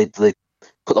working out, so they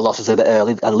cut the losses a bit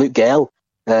early. And Luke Gale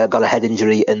got a head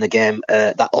injury in the game,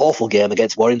 that awful game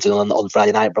against Warrington on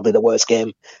Friday night, probably the worst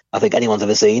game I think anyone's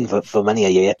ever seen for many a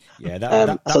year. Yeah,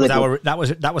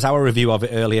 that was our review of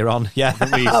it earlier on. Yeah,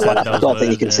 I don't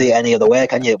think you can see it any other way,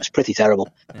 can you? It was pretty terrible.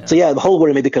 Yeah. So the Hull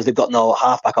worry me because they've got no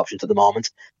halfback options at the moment.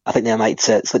 I think they might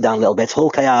slip down a little bit. Hull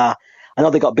KR, I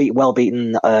know they got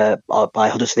beaten by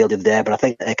Huddersfield the other day, but I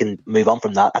think they can move on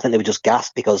from that. I think they were just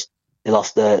gassed because they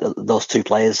lost those 2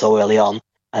 players so early on.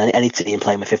 And any team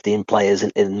playing with 15 players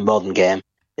in the modern game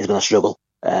is going to struggle,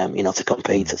 to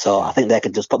compete. So I think they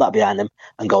could just put that behind them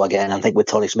and go again. I think with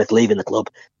Tony Smith leaving the club,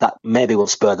 that maybe will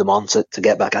spur them on to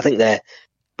get back. I think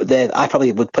I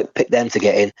probably would pick them to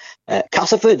get in.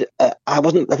 Castleford, I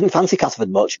didn't fancy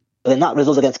Castleford much, but then that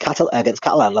result against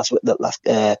Catalan last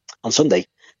on Sunday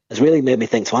has really made me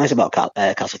think twice about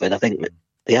Castleford. I think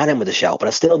they had him with a shout, but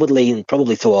I still would lean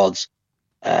probably towards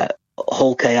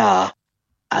Hull KR,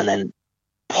 and then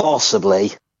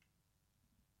possibly,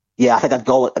 I think I'd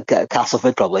go with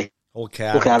Castleford probably. Hull KR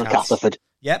and Castleford.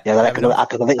 Yep. Yeah, I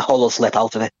think Hull will slip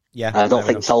out of it. Yeah, I don't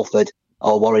think Salford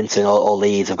or Warrington or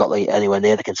Leeds have got anywhere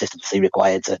near the consistency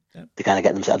required to kind of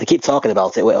get themselves. They keep talking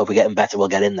about it. If we're getting better, we'll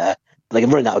get in there. But they're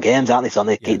running out of games, aren't they? So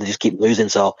they just keep losing.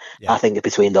 So I think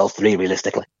between those 3,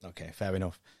 realistically. Okay, fair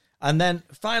enough. And then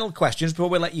final questions before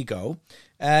we let you go.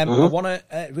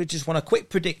 We just want a quick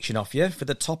prediction off you for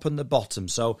the top and the bottom.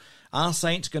 So are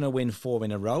Saints going to win 4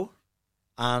 in a row?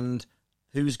 And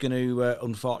who's going to,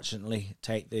 unfortunately,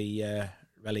 take the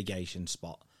relegation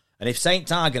spot? And if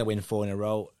Saints are going to win 4 in a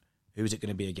row, who's it going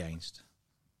to be against?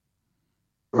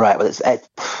 Right, well,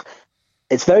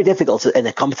 it's very difficult in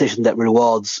a competition that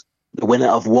rewards the winner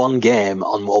of one game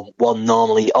on one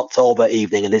normally October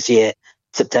evening, and this year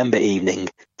September evening,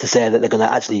 to say that they're going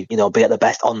to actually, be at the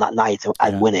best on that night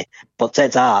and win it. But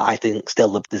Saints are, I think,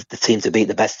 still the team to beat,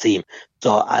 the best team.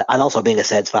 So, and also being a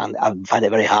Saints fan, I find it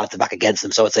very hard to back against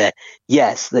them. So I'd say,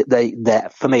 yes, they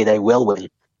for me, they will win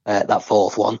that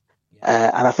 4th one.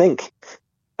 And I think,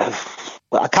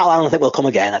 Catalan, I think will come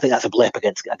again. I think that's a blip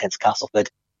against Castleford.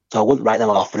 so I wouldn't write them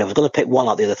off. But if I was going to pick one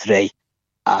out of the other three,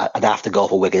 I'd have to go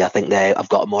for Wigan. I think I've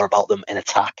got more about them in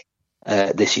attack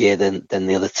this year than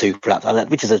the other two, perhaps,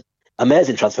 which is an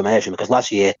amazing transformation, because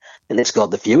last year I think they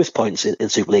scored the fewest points in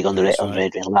Super League under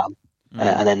Adrian Lamb.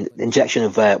 And then the injection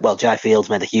of Jai Fields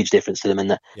made a huge difference to them,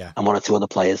 and one or two other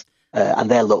players,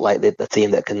 and they look like the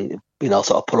team that can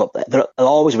sort of put up. They're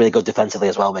always really good defensively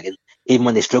as well, Wigan. Even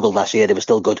when they struggled last year, they were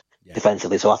still good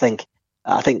defensively. So I think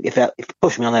if you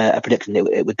push me on a prediction,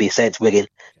 it would be Saints Wigan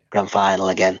grand final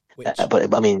again.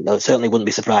 But I mean, I certainly wouldn't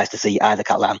be surprised to see either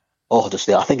Catalan or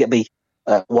Huddersfield. I think it'd be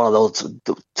one of those,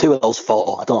 two of those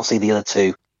four. I don't see the other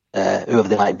two. Whoever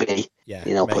they might be,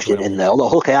 pushing in there. Although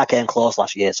Hull KR came close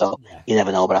last year, so you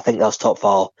never know. But I think those top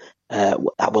four, I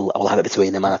will have it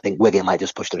between them, and I think Wigan might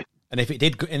just push through. And if it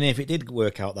did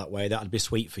work out that way, that'd be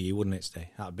sweet for you, wouldn't it, Steve?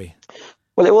 That'd be.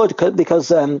 Well, it would, because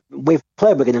we've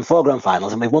played Wigan in 4 grand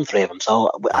finals and we've won 3 of them.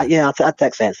 So I'd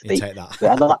take Saints to beat. Take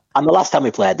that. And the last time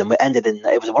we played them,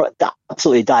 it was an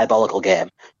absolutely diabolical game,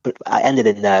 but I ended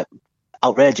in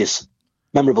outrageous,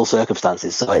 memorable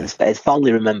circumstances. So it's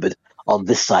fondly remembered on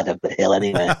this side of the hill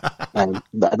anyway. But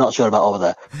I'm not sure about over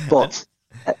there. But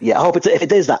I hope if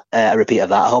it is that a repeat of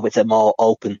that, I hope it's a more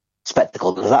open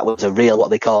spectacle, because that was a real what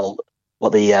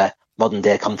the modern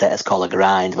day commentators call a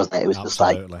grind, wasn't it? It was just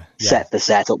like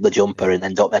set up the jumper and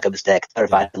then don't make a mistake,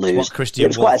 terrified to lose. What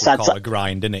Christian Wolf would call a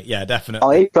grind, didn't it? Yeah, definitely.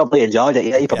 Oh, he probably enjoyed it.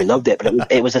 Yeah, he probably loved it.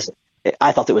 But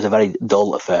I thought it was a very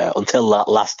dull affair until that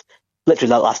last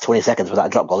 20 seconds with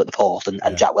that drop goal at the post,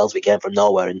 and Jack Wellsby came from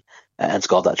nowhere and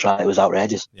scored that try. It was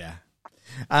outrageous. Yeah.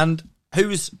 And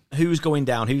who's going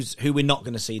down? Who we're not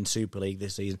going to see in Super League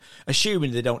this season?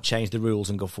 Assuming they don't change the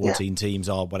rules and go 14 teams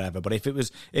or whatever. But if it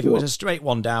was a straight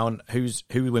one down, who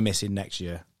are we missing next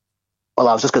year? Well,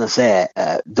 I was just going to say,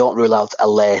 don't rule out a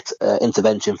late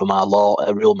intervention from our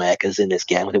rule makers in this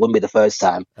game. It wouldn't be the first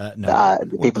time that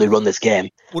the people who run this game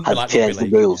have changed the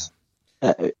rules.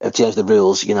 Have changed the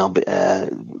rules,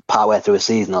 partway through a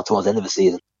season or towards the end of a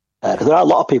season. Because there are a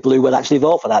lot of people who will actually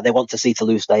vote for that. They want to see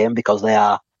Toulouse stay in because they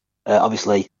are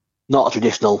obviously not a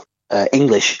traditional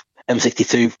English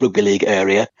M62 Rugby League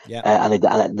area,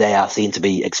 and they are seen to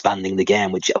be expanding the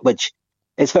game, which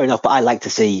it's fair enough. But I like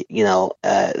to see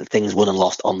things won and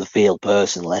lost on the field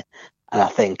personally, and I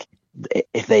think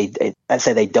if let's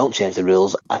say they don't change the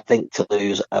rules, I think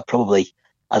Toulouse are probably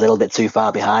a little bit too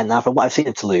far behind now. From what I've seen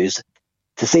of Toulouse,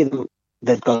 to see them,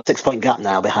 they've got a 6-point gap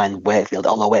now behind Wakefield,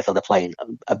 although Wakefield are playing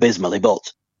abysmally,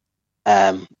 but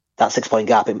that 6-point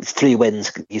gap, it's 3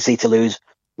 wins. You see Toulouse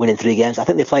winning 3 games. I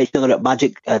think they play each other at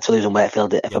Magic, Toulouse and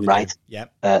Wakefield, if I'm right.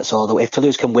 So if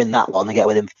Toulouse can win that one, they get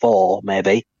within 4,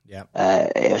 maybe.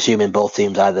 Assuming both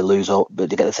teams either lose or they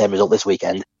get the same result this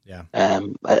weekend.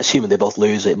 Assuming they both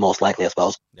lose, it most likely, I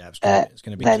suppose. It's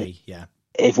going to be key.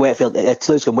 If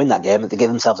Toulouse can win that game, they give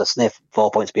themselves a sniff,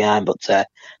 4 points behind. But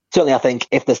certainly, I think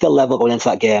if they're still level going into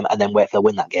that game and then Wakefield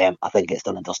win that game, I think it's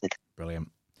done and dusted.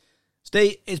 Brilliant.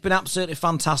 Steve, it's been absolutely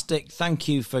fantastic. Thank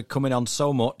you for coming on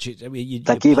so much.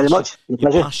 Thank you very much.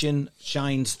 Your passion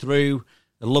shines through.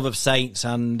 The love of Saints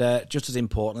and just as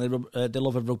importantly, the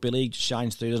love of Rugby League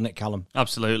shines through, doesn't it, Callum?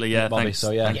 Absolutely, yeah. Bobby, thanks.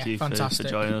 Thank you for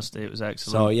joining us. It was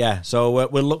excellent. So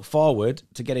we'll look forward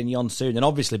to getting you on soon, and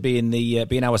obviously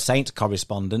being our Saints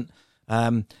correspondent.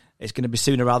 It's going to be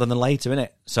sooner rather than later, isn't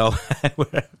it? So,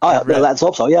 let's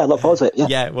hope so. Yeah, I look forward to it.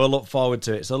 Yeah, we'll look forward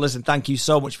to it. So, listen, thank you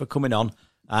so much for coming on,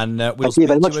 and we'll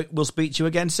speak to you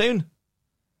again soon.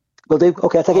 Will do.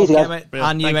 Okay, take it easy, guys. Mate.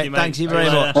 And you, mate. Thank you very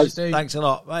much. Thanks a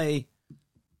lot. Bye.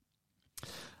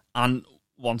 And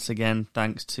once again,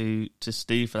 thanks to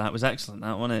Steve for that. It was excellent,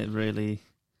 that wasn't it? Really,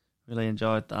 really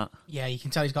enjoyed that. Yeah, you can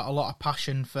tell he's got a lot of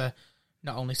passion for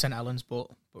not only St.Helens but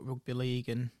Rugby League,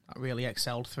 and that really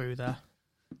excelled through there.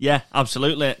 Yeah,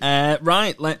 absolutely.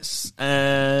 Right, let's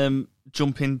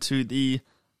jump into the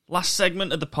last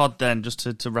segment of the pod then,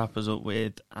 just to wrap us up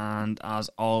with. And as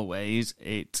always,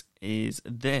 it is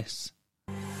this.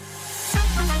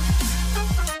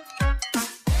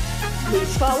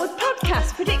 Loose Forward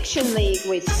Podcast Prediction League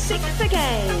with 6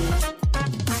 again.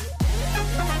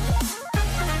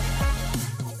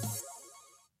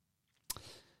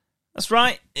 That's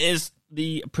right, is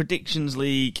the Predictions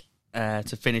League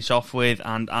to finish off with,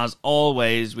 and as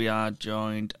always, we are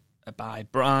joined by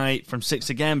Bri from 6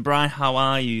 again. Bri, how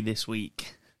are you this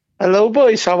week? Hello,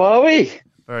 boys. How are we?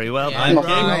 Very well,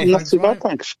 not too bad,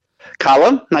 thanks.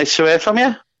 Callum, nice to hear from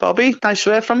you. Bobby, nice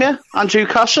to hear from you. Andrew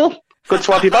Castle, good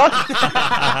to have you back.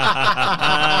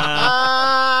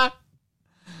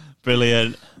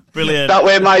 Brilliant. That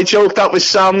way, my joke, that was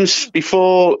Sam's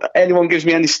before anyone gives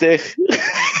me any stick.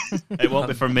 It won't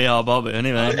be from me or Bobby,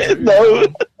 anyway. No.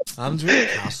 Andrew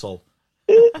Castle.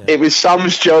 It was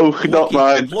Sam's joke, not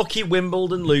mine. Lucky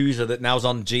Wimbledon loser that now's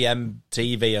on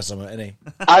GMTV or something, isn't he?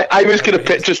 I was going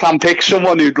to just handpick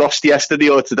someone who'd lost yesterday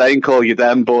or today and call you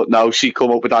them, but no, she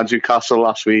come up with Andrew Castle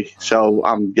last week. So,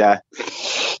 yeah.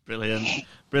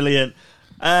 Brilliant.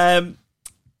 I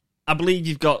believe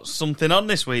you've got something on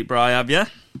this week, Bri, have you?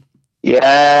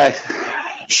 Yeah,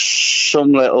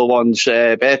 some little one's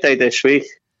birthday this week.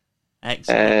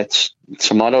 Excellent.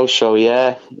 Tomorrow, so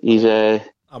yeah, he's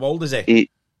how old is he?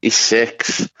 He's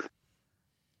 6.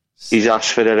 He's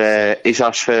asked for the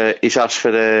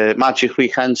Magic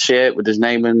Weekend shirt with his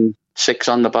name and 6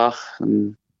 on the back,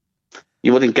 and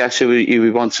you wouldn't guess who he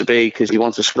wants to be because he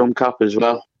wants a scrum cap as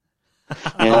well.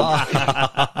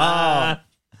 Yeah.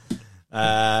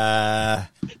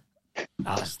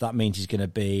 That means he's going to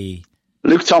be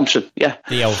Luke Thompson, yeah.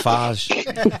 Theo Farge.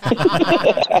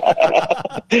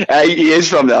 He is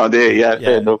from down there, yeah.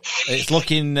 Fair enough. It's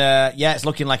looking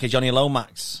like a Johnny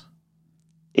Lomax.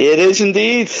 It is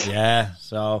indeed. Yeah,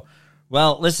 so,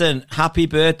 well, listen, happy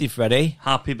birthday, Freddie.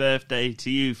 Happy birthday to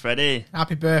you, Freddie.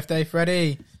 Happy birthday,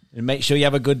 Freddie. And make sure you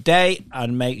have a good day,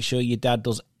 and make sure your dad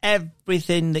does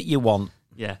everything that you want.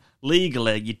 Yeah,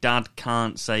 legally, your dad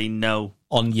can't say no.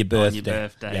 On your birthday.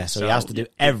 Yeah, so he has to do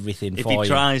everything for you. If he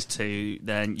tries to,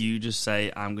 then you just say,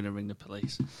 I'm going to ring the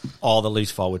police. Or the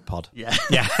Loose Forward Pod. Yeah.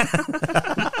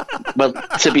 Well,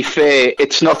 to be fair,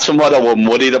 it's not tomorrow I'm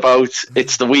worried about.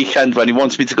 It's the weekend when he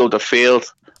wants me to go to the field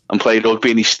and play rugby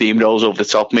and he steamrolls over the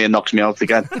top of me and knocks me out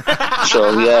again.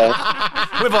 So,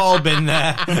 yeah. We've all been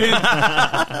there.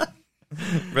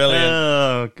 Brilliant.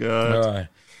 Oh, God. All right.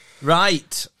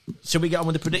 Right. Shall we get on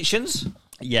with the predictions?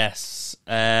 Yes.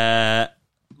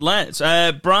 Let's.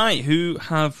 Bright, who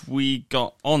have we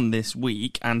got on this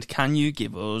week, and can you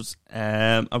give us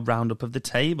a roundup of the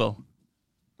table?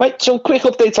 Right, so quick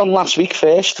update on last week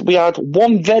first. We had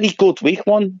one very good week,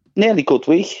 one nearly good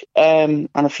week, and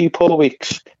a few poor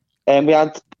weeks. We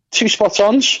had 2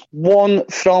 spot-ons, one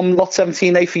from Lot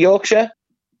 17A for Yorkshire,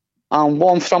 and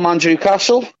one from Andrew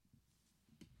Castle.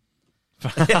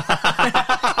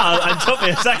 It took me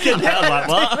a second. I was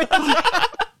like,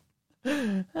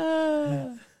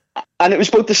 what? And it was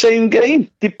both the same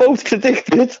game. They both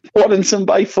predicted Warrington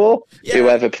by 4. Yeah.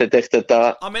 Whoever predicted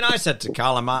that. I mean, I said to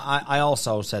Callum, I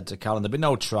also said to Callum, there'd be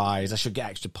no tries. I should get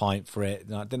extra point for it.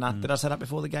 Did I say that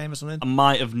before the game or something? I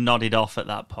might have nodded off at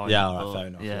that point. Yeah, all right, fair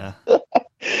enough. Yeah.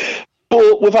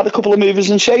 But we've had a couple of movers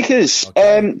and shakers.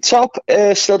 Okay. Top,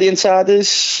 still the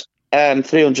Insiders,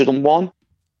 301.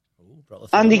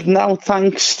 Andy, now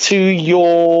thanks to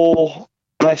your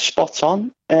spot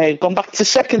on, gone back to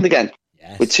second again.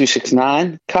 Yes. With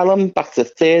 269. Callum back to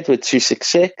third with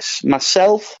 266.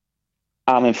 Myself,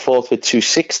 I'm in fourth with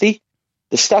 260.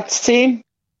 The stats team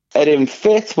are in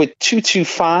fifth with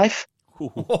 225.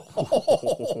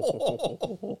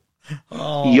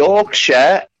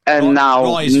 Yorkshire are now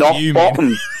Roy's not fuming.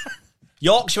 bottom.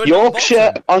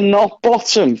 Yorkshire are not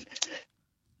bottom.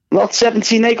 Lot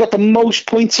 17, they got the most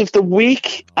points of the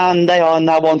week, and they are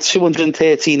now on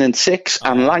 213 and 6,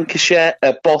 and Lancashire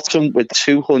are bottom with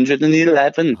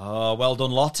 211. Oh, well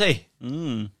done, Lottie.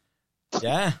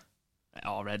 Yeah.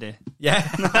 Already. Yeah.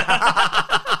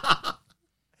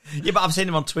 Yeah, but I've seen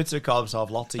him on Twitter call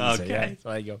himself Lottie. Okay. So, yeah,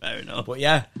 there you go. Fair enough. But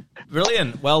yeah,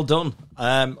 brilliant. Well done.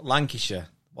 Lancashire,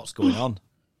 what's going on?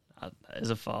 That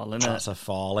is a fall, isn't it? That's a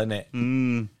fall, isn't it?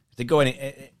 If they go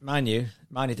any, mind you,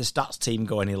 if the stats team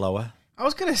go any lower. I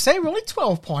was going to say, we're only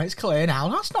 12 points clear now.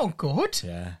 That's not good.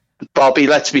 Yeah. Bobby,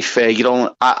 let's be fair. You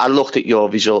don't. I looked at your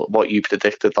result, what you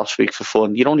predicted last week for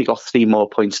fun. You only got 3 more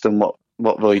points than what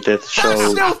Roy did. So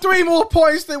that's still 3 more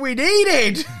points than we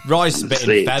needed. Roy's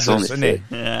spitting feathers, isn't he?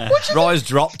 Yeah. Roy's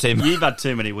dropped him. You've had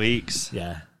too many weeks.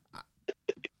 Yeah.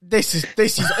 This is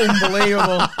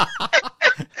unbelievable.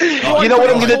 You know what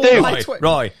I'm going to do?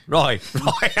 Roy. Roy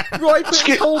put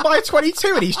his hole by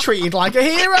 22 and he's treated like a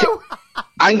hero.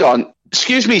 Hang on.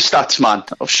 Excuse me, Statsman.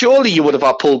 Surely you would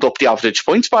have pulled up the average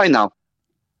points by now.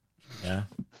 Yeah.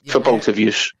 For both of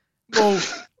you. Well,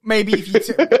 maybe if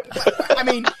you...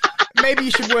 maybe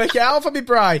you should work it out for me,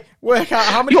 Bri. Work out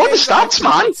how many... You're the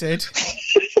Statsman.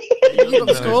 You got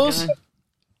the scores.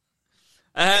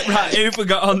 Right, who have we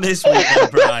got on this week,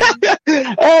 Brian?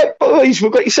 Boys,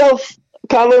 we've got yourself,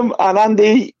 Callum and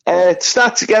Andy.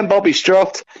 Stats again, Bobby's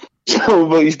dropped. So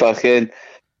Bobby's back in.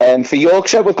 For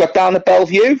Yorkshire, we've got down at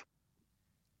Bellevue.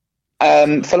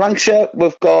 For Lancashire,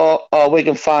 we've got our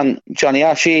Wigan fan, Johnny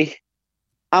Ashe.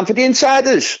 And for the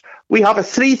Insiders, we have a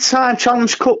 3-time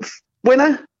Challenge Cup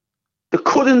winner, the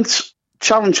current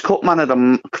Challenge Cup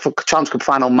Challenge Cup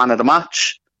final man of the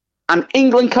match, and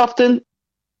England captain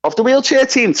of the wheelchair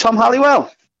team, Tom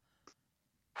Halliwell.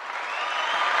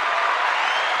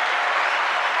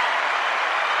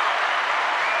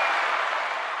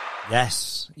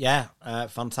 Yes, yeah,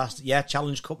 fantastic. Yeah,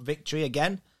 Challenge Cup victory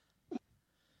again.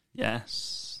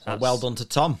 Yes. So well done to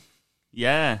Tom.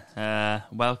 Yeah,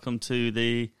 welcome to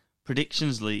the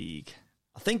Predictions League.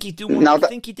 I think he did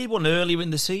one earlier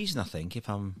in the season, I think, if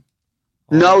I'm...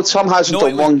 No, Tom hasn't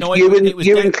done one. You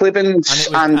and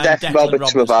Clibbins and Declan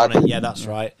Roberts were bad. Yeah, that's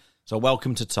right. So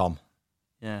welcome to Tom.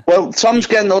 Yeah. Well, Tom's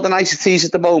getting all the niceties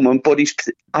at the moment, but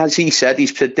as he said,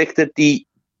 he's predicted the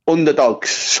underdogs.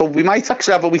 So we might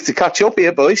actually have a week to catch up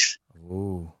here, boys.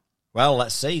 Ooh. Well,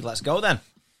 let's see. Let's go then.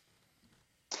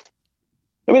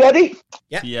 Are we ready?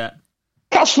 Yeah.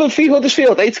 Castleford v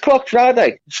Huddersfield, 8 o'clock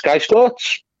Friday. Sky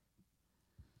Sports.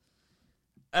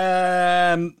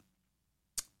 It's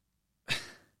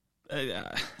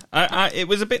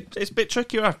a bit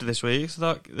trickier after this week. So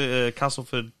that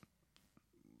Castleford,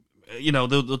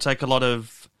 they'll take a lot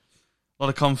of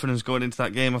confidence going into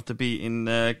that game after beating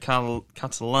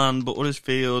Catalan, but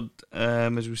Huddersfield,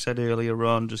 as we said earlier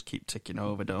on, just keep ticking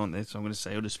over, don't they? So I'm going to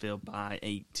say Huddersfield by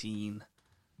 18.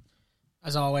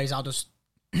 As always, I'll just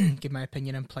give my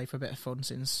opinion and play for a bit of fun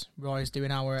since Roy's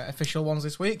doing our official ones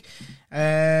this week.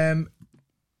 But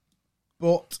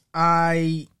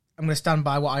I'm going to stand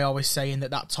by what I always say in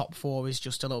that top four is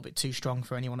just a little bit too strong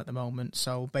for anyone at the moment.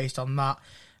 So based on that,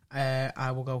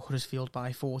 I will go Huddersfield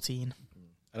by 14.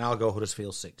 And I'll go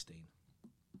Huddersfield 16.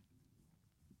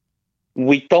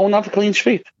 We don't have a clean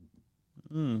sweep.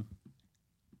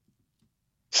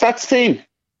 Stats team.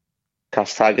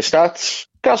 Cast Tiger Stats.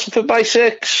 Castleford by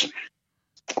 6.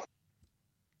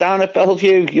 Down at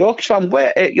Bellevue.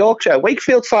 Yorkshire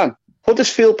Wakefield fan.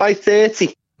 Huddersfield by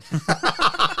 30.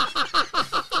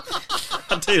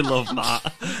 I do love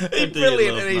Matt. He's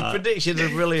brilliant. His predictions are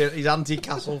brilliant. He's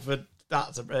anti-Castleford.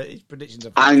 His predictions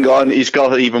are brilliant. Hang on, he's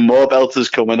got even more belters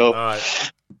coming up. All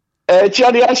right.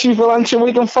 Johnny Ashley for Lancashire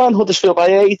Wigan fan. Huddersfield by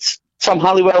 8. Tom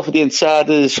Halliwell for the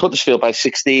Insiders. Huddersfield by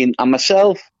 16. And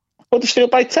myself,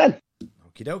 Huddersfield by 10.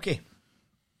 Okie dokie.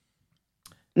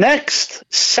 Next,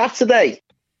 Saturday.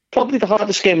 Probably the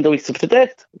hardest game of the week to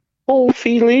predict. Hull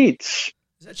v Leeds.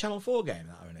 Is that a Channel 4 game,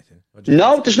 that, or anything? Or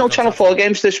No, there's no Channel 4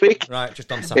 games this week. Right,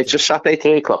 just on Saturday. It's just Saturday,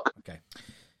 3 o'clock. Okay.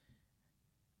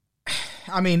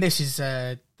 I mean, this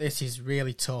is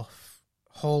really tough.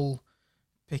 Hull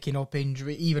picking up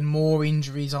even more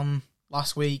injuries on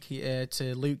last week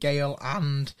to Luke Gale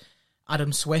and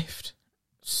Adam Swift.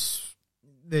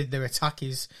 Their attack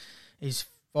is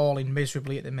falling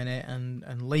miserably at the minute,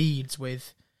 and Leeds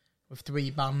with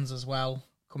 3 bans as well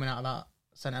coming out of that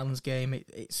St.Helens game.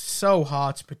 It's so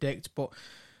hard to predict, but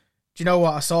do you know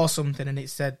what? I saw something and it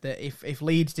said that if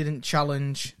Leeds didn't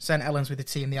challenge St.Helens with the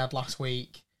team they had last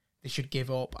week, they should give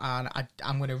up, and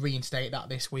I'm going to reinstate that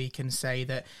this week and say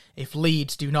that if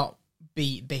Leeds do not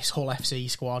beat this Hull FC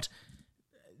squad,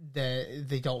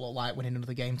 they don't look like winning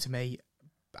another game to me.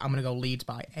 I'm going to go Leeds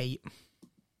by 8.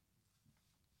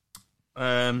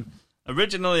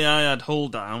 Originally, I had Hull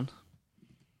down,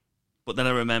 but then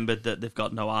I remembered that they've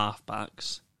got no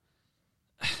halfbacks.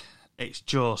 It's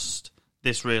just,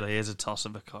 this really is a toss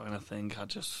of a coin, I think.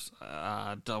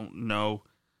 I don't know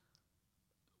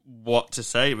what to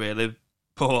say, really,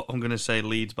 but I'm going to say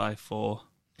Leeds by 4.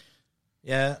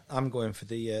 Yeah, I'm going for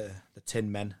the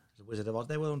Tin Men. The Wizard of Oz.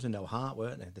 They were under no heart,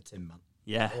 weren't they? The Tin Man.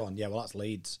 Yeah. Go on. Yeah, well, that's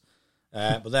Leeds.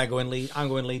 But they're going Leeds. I'm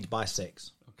going Leeds by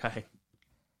 6. Okay.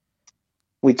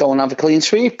 We don't have a clean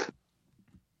sweep.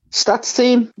 Stats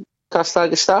team. Cast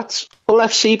Tiger Stats. Hull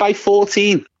FC by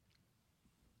 14.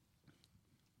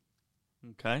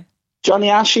 Okay. Johnny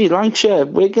Ashley, Lancashire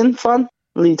Wigan fan.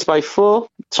 Leeds by 4.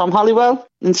 Tom Halliwell,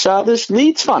 Insiders,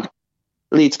 Leeds fan.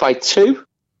 Leeds by 2.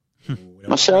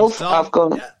 Myself, I've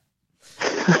gone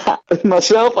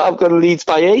Leeds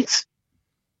by 8.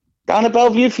 Down at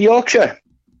Bellevue for Yorkshire.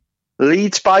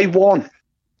 Leeds by 1.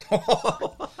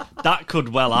 That could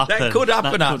well happen. That could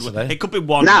happen, actually. It could be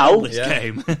 1-0 this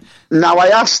game. Now, I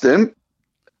asked him,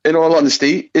 in all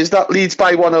honesty, is that Leeds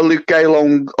by 1 a Luke Gale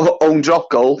own drop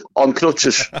goal on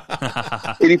crutches?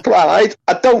 He replied,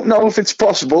 I don't know if it's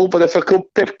possible, but if I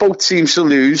could pick both teams to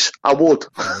lose, I would.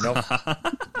 Fair enough.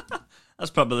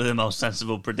 That's probably the most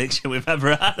sensible prediction we've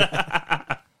ever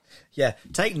had. Yeah,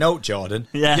 take note, Jordan.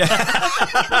 Yeah.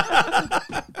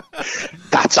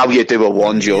 That's how you do a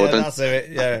 1, Jordan. Yeah, that's it.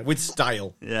 Yeah, with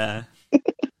style. Yeah.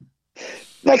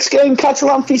 Next game,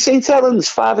 Catalan v St.Helens,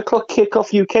 5 o'clock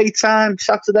kickoff UK time,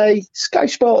 Saturday, Sky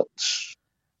Sports.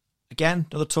 Again,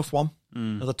 another tough one.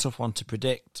 Another tough one to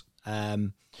predict.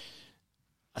 I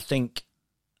think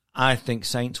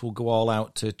Saints will go all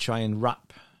out to try and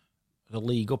wrap the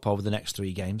league up over the next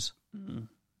 3 games.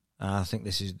 I think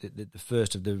this is the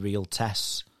first of the real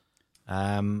tests.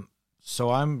 So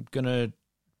I'm going to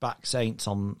back Saints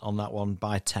on that one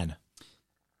by 10.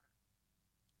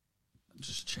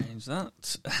 just change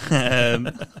that.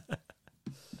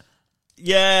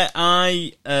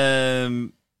 I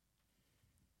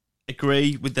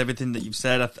agree with everything that you've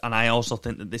said, and I also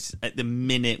think that this, at the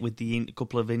minute, with the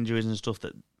couple of injuries and stuff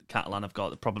that Catalan have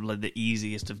got, probably the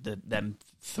easiest of them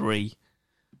three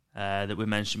that we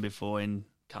mentioned before in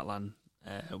Catalan,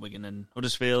 Wigan and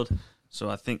Huddersfield.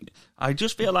 So I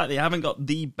just feel like they haven't got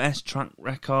the best track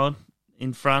record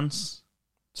in France.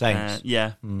 Saints.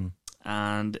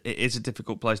 And it is a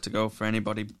difficult place to go for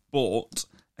anybody, but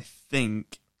I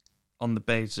think on the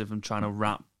basis of them trying to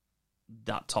wrap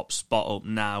that top spot up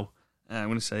now, I'm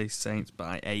going to say Saints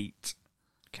by 8.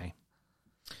 Okay.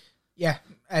 Yeah,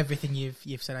 everything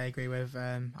you've said I agree with.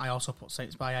 I also put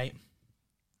Saints by 8.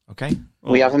 Okay.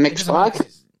 We have a mixed bag.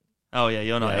 Oh, yeah,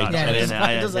 you're not.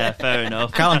 Yeah, fair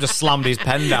enough. Callum just slammed his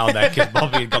pen down there because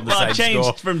Bobby had got the same I changed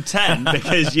score. from 10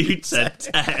 because you'd said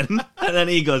 10. And then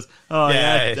he goes,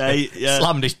 8. Yeah.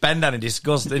 Slammed his pen down in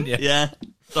disgust, didn't you? Yeah.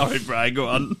 Sorry, Brian, go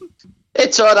on.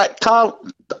 It's all right, Carl.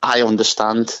 I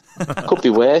understand. Could be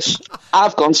worse.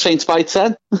 I've gone Saints by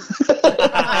 10. Oh,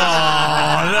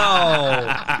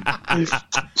 no.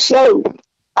 So,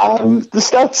 the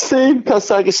stats team,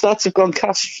 Costa Stats, have gone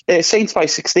Saints by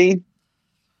 16.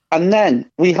 And then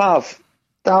we have,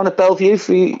 down at Bellevue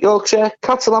for Yorkshire,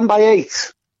 Catalan by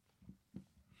 8.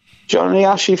 Johnny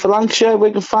Ashley for Lancashire,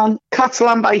 Wigan fan,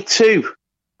 Catalan by 2.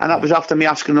 And that was after me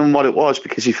asking him what it was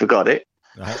because he forgot it.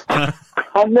 Right.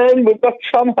 And then we've got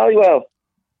Tom Halliwell,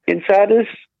 Insiders,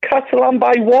 Catalan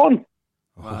by 1.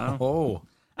 Wow. Oh.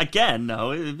 Again,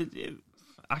 no,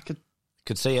 I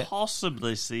could see it.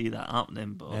 Possibly see that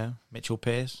happening, but Yeah, Mitchell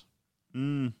Pearce.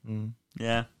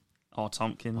 Yeah. Or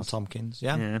Tompkins.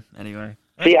 Yeah. Anyway.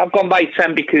 See, I've gone by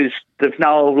 10 because they've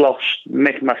now lost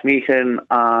Mick McMeekin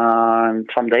and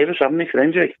Tom Davis, haven't they, for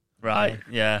injury? Right,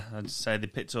 yeah. I'd say they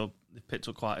picked up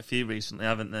quite a few recently,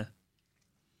 haven't they?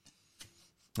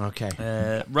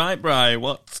 Okay. Right, Bri,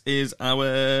 what is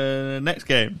our next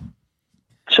game?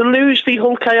 Toulouse v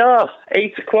Hull KR,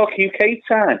 8 o'clock UK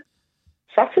time.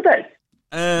 Saturday.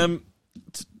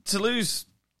 Toulouse,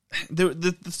 they're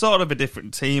sort of a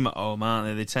different team at home, aren't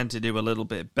they? They tend to do a little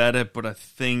bit better, but I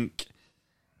think...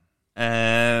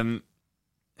 Hull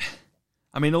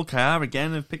KR,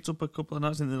 again, have picked up a couple of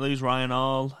nights, and they lose Ryan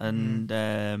Hall,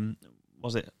 and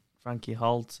was it Frankie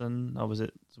Halton, or was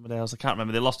it somebody else? I can't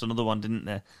remember. They lost another one, didn't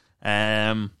they?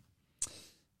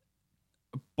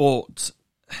 But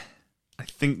I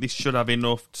think they should have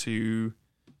enough to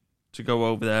go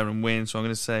over there and win. So I'm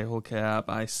going to say Hull KR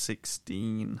by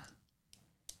 16.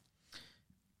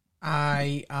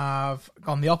 I have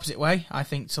gone the opposite way. I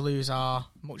think Toulouse are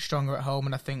much stronger at home,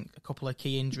 and I think a couple of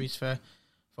key injuries for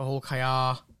Hull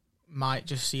KR might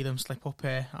just see them slip up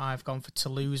here. I've gone for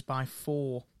Toulouse by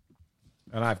 4.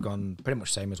 And I've gone pretty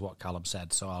much same as what Callum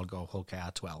said, so I'll go Hull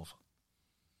KR 12.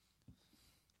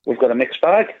 We've got a mixed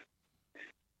bag.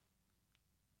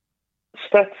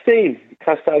 Stats team,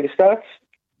 Castalia Stats,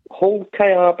 Hull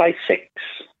KR by 6.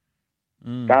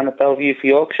 Down at Bellevue for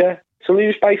Yorkshire,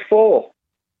 Toulouse by 4.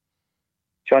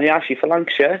 Johnny Ashley for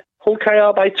Lancashire, Hull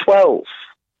KR by 12.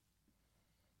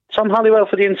 Tom Halliwell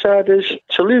for the Insiders,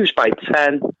 Toulouse by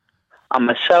 10. And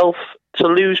myself,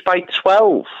 Toulouse by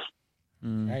 12.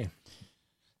 Hey.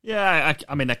 Yeah,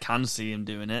 I mean, I can see him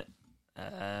doing it.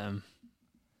 I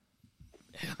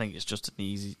think it's just an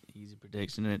easy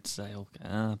prediction, isn't it, to say Hull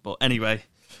KR. But anyway.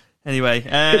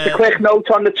 Just a quick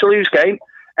note on the Toulouse game.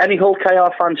 Any Hull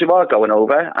KR fans who are going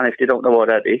over, and if they don't know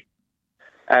already,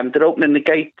 they're opening the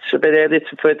gates a bit early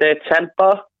for their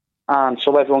temper, and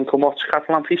so everyone can watch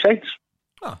Catalan v Saints.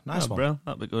 Oh, nice one. Bro,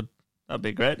 that'd be good. That'd be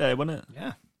a great day, wouldn't it?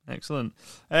 Yeah. Excellent.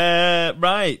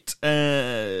 Right.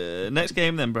 Next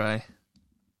game then, Bri.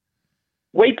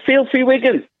 Wakefield v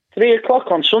Wigan, 3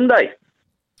 o'clock on Sunday.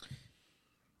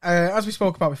 As we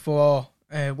spoke about before,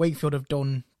 Wakefield have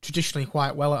done traditionally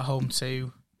quite well at home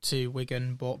to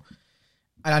Wigan,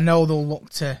 and I know they'll look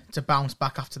to bounce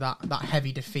back after that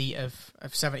heavy defeat of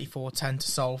 74-10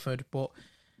 to Salford. But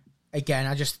again,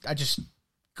 I just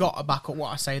got to back up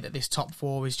what I say, that this top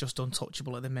 4 is just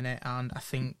untouchable at the minute, and I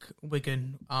think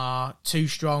Wigan are too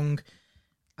strong,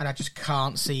 and I just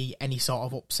can't see any sort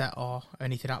of upset or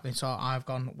anything happening. So I've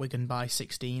gone Wigan by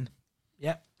 16.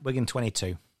 Yep, Wigan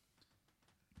 22.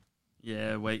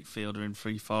 Yeah, Wakefield are in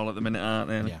free fall at the minute, aren't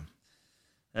they?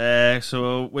 Yeah.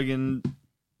 So Wigan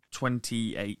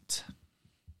 28.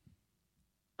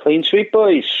 Clean sweep,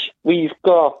 boys. We've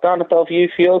got down at Bellevue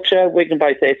for Yorkshire, Wigan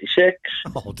by 36.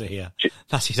 Oh dear,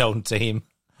 that's his own team.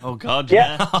 Oh God,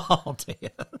 yeah. Oh dear.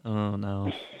 Oh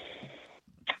no.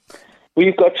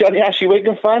 We've got Johnny Ashley,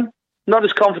 Wigan fan. Not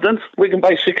as confident. Wigan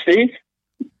by 16.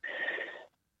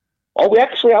 Oh, we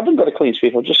actually haven't got a clean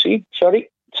sweep. I'll just see.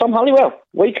 Sorry. Tom Halliwell.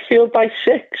 Wakefield by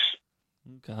 6.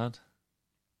 Oh, God.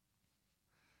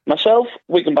 Myself,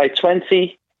 Wigan by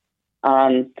 20.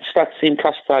 And the stats team,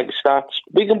 Castiger Stats.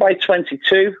 Wigan by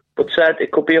 22, but said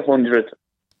it could be 100.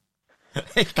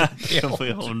 It could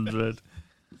be 100.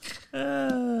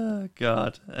 Oh,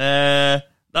 God.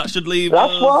 That should leave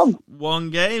us one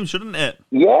game, shouldn't it?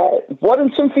 Yeah.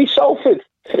 Warrington v Salford.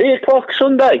 3 o'clock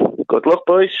Sunday. Good luck,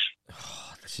 boys.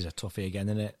 Oh, this is a toughie again,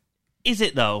 isn't it? Is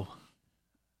it, though?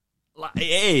 Like, it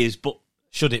is, but...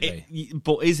 Should it be?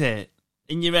 But is it?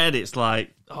 In your head, it's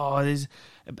like, there's...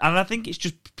 And I think it's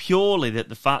just purely that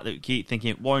the fact that we keep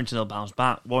thinking Warrington will bounce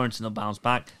back,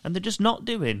 and they're just not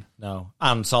doing. No.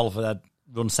 And Salford had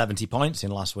run 70 points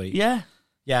in last week. Yeah.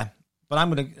 Yeah. But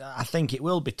I think it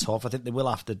will be tough. I think they will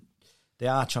have to... They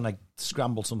are trying to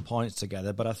scramble some points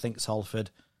together, but I think Salford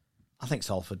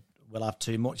will have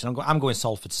too much. And I'm going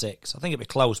Salford 6. I think it'll be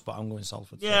close, but I'm going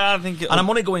Salford 6. Yeah, I think And I'm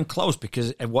only going close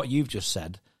because of what you've just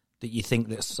said, that you think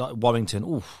that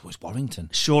Warrington, it's Warrington.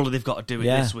 Surely they've got to do it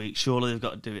this week. Surely they've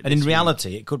got to do it And in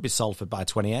reality, it could be Salford by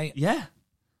 28. Yeah.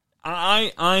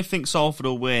 I think Salford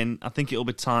will win. I think it'll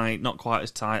be tight, not quite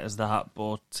as tight as that,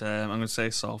 but I'm going to say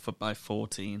Salford by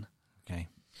 14. Okay.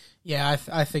 Yeah,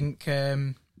 I think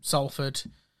Salford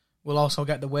will also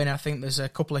get the win. I think there's a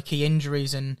couple of key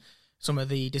injuries and some of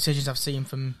the decisions I've seen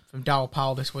from Darryl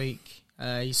Powell this week.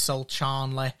 He's sold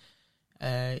Charnley.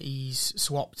 He's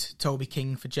swapped Toby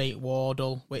King for Jake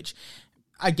Wardle, which,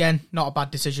 again, not a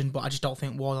bad decision, but I just don't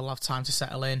think Wardle will have time to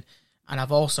settle in. And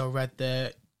I've also read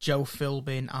that Joe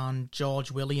Philbin and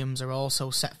George Williams are also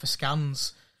set for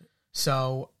scans.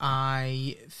 So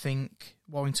I think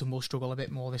Warrington will struggle a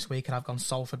bit more this week, and I've gone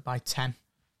Salford by 10.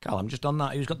 Carl, I'm just on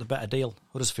that. Who's got the better deal,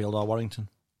 Huddersfield or Warrington?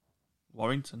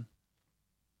 Warrington.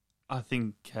 I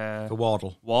think... for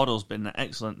Wardle. Wardle's been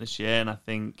excellent this year, and I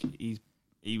think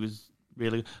he was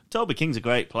really... Toby King's a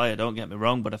great player, don't get me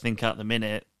wrong, but I think at the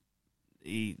minute,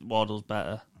 Wardle's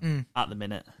better at the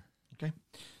minute. Okay.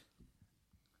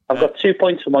 I've got 2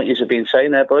 points from what you've been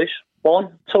saying there, boys.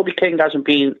 One, Toby King hasn't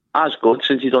been as good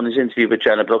since he's done his interview with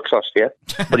Jenna Brooks last year,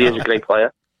 but he is a great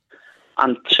player.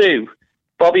 And 2,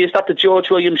 Bobby, is that the George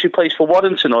Williams who plays for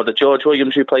Warrington or the George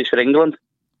Williams who plays for England?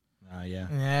 Yeah.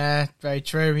 Yeah, very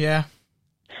true, yeah.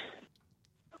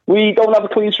 We don't have a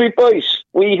clean sweep, boys.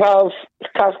 We have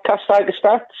Castiger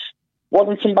Stats,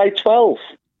 Warrington by 12.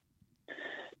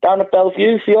 Down at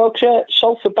Bellevue for Yorkshire,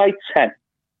 Salford by 10.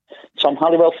 Tom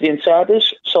Halliwell for the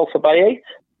Insiders, Salford by 8.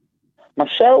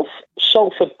 Myself,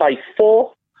 Salford by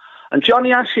 4. And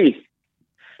Johnny Ashey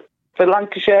for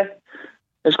Lancashire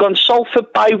has gone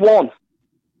Salford by 1.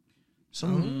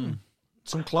 Some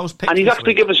close picks. And he's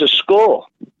actually given us a score.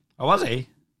 Oh, has he?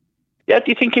 Yeah, do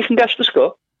you think you can guess the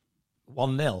score?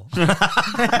 1-0.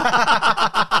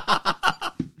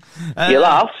 You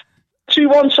laugh.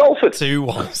 2-1 Salford.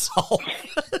 2-1 Salford.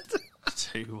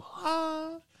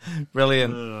 2-1.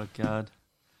 Brilliant. Oh, God.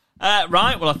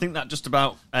 Right, well, I think that just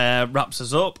about wraps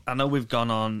us up. I know we've gone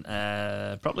on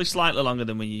probably slightly longer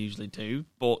than we usually do,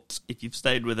 but if you've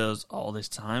stayed with us all this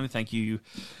time, thank you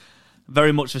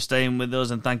very much for staying with us,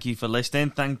 and thank you for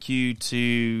listening. Thank you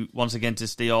once again to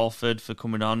Steve Orford for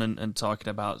coming on and talking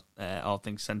about all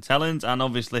things St. Helens, and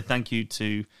obviously thank you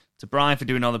to Brian for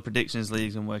doing all the predictions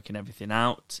leagues and working everything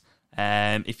out.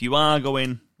 If you are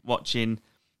watching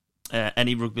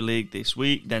any rugby league this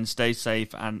week, then stay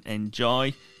safe and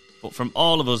enjoy. But from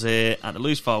all of us here at the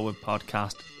Loose Forward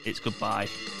podcast, it's goodbye.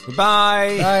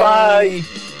 Goodbye. Bye.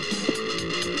 Bye.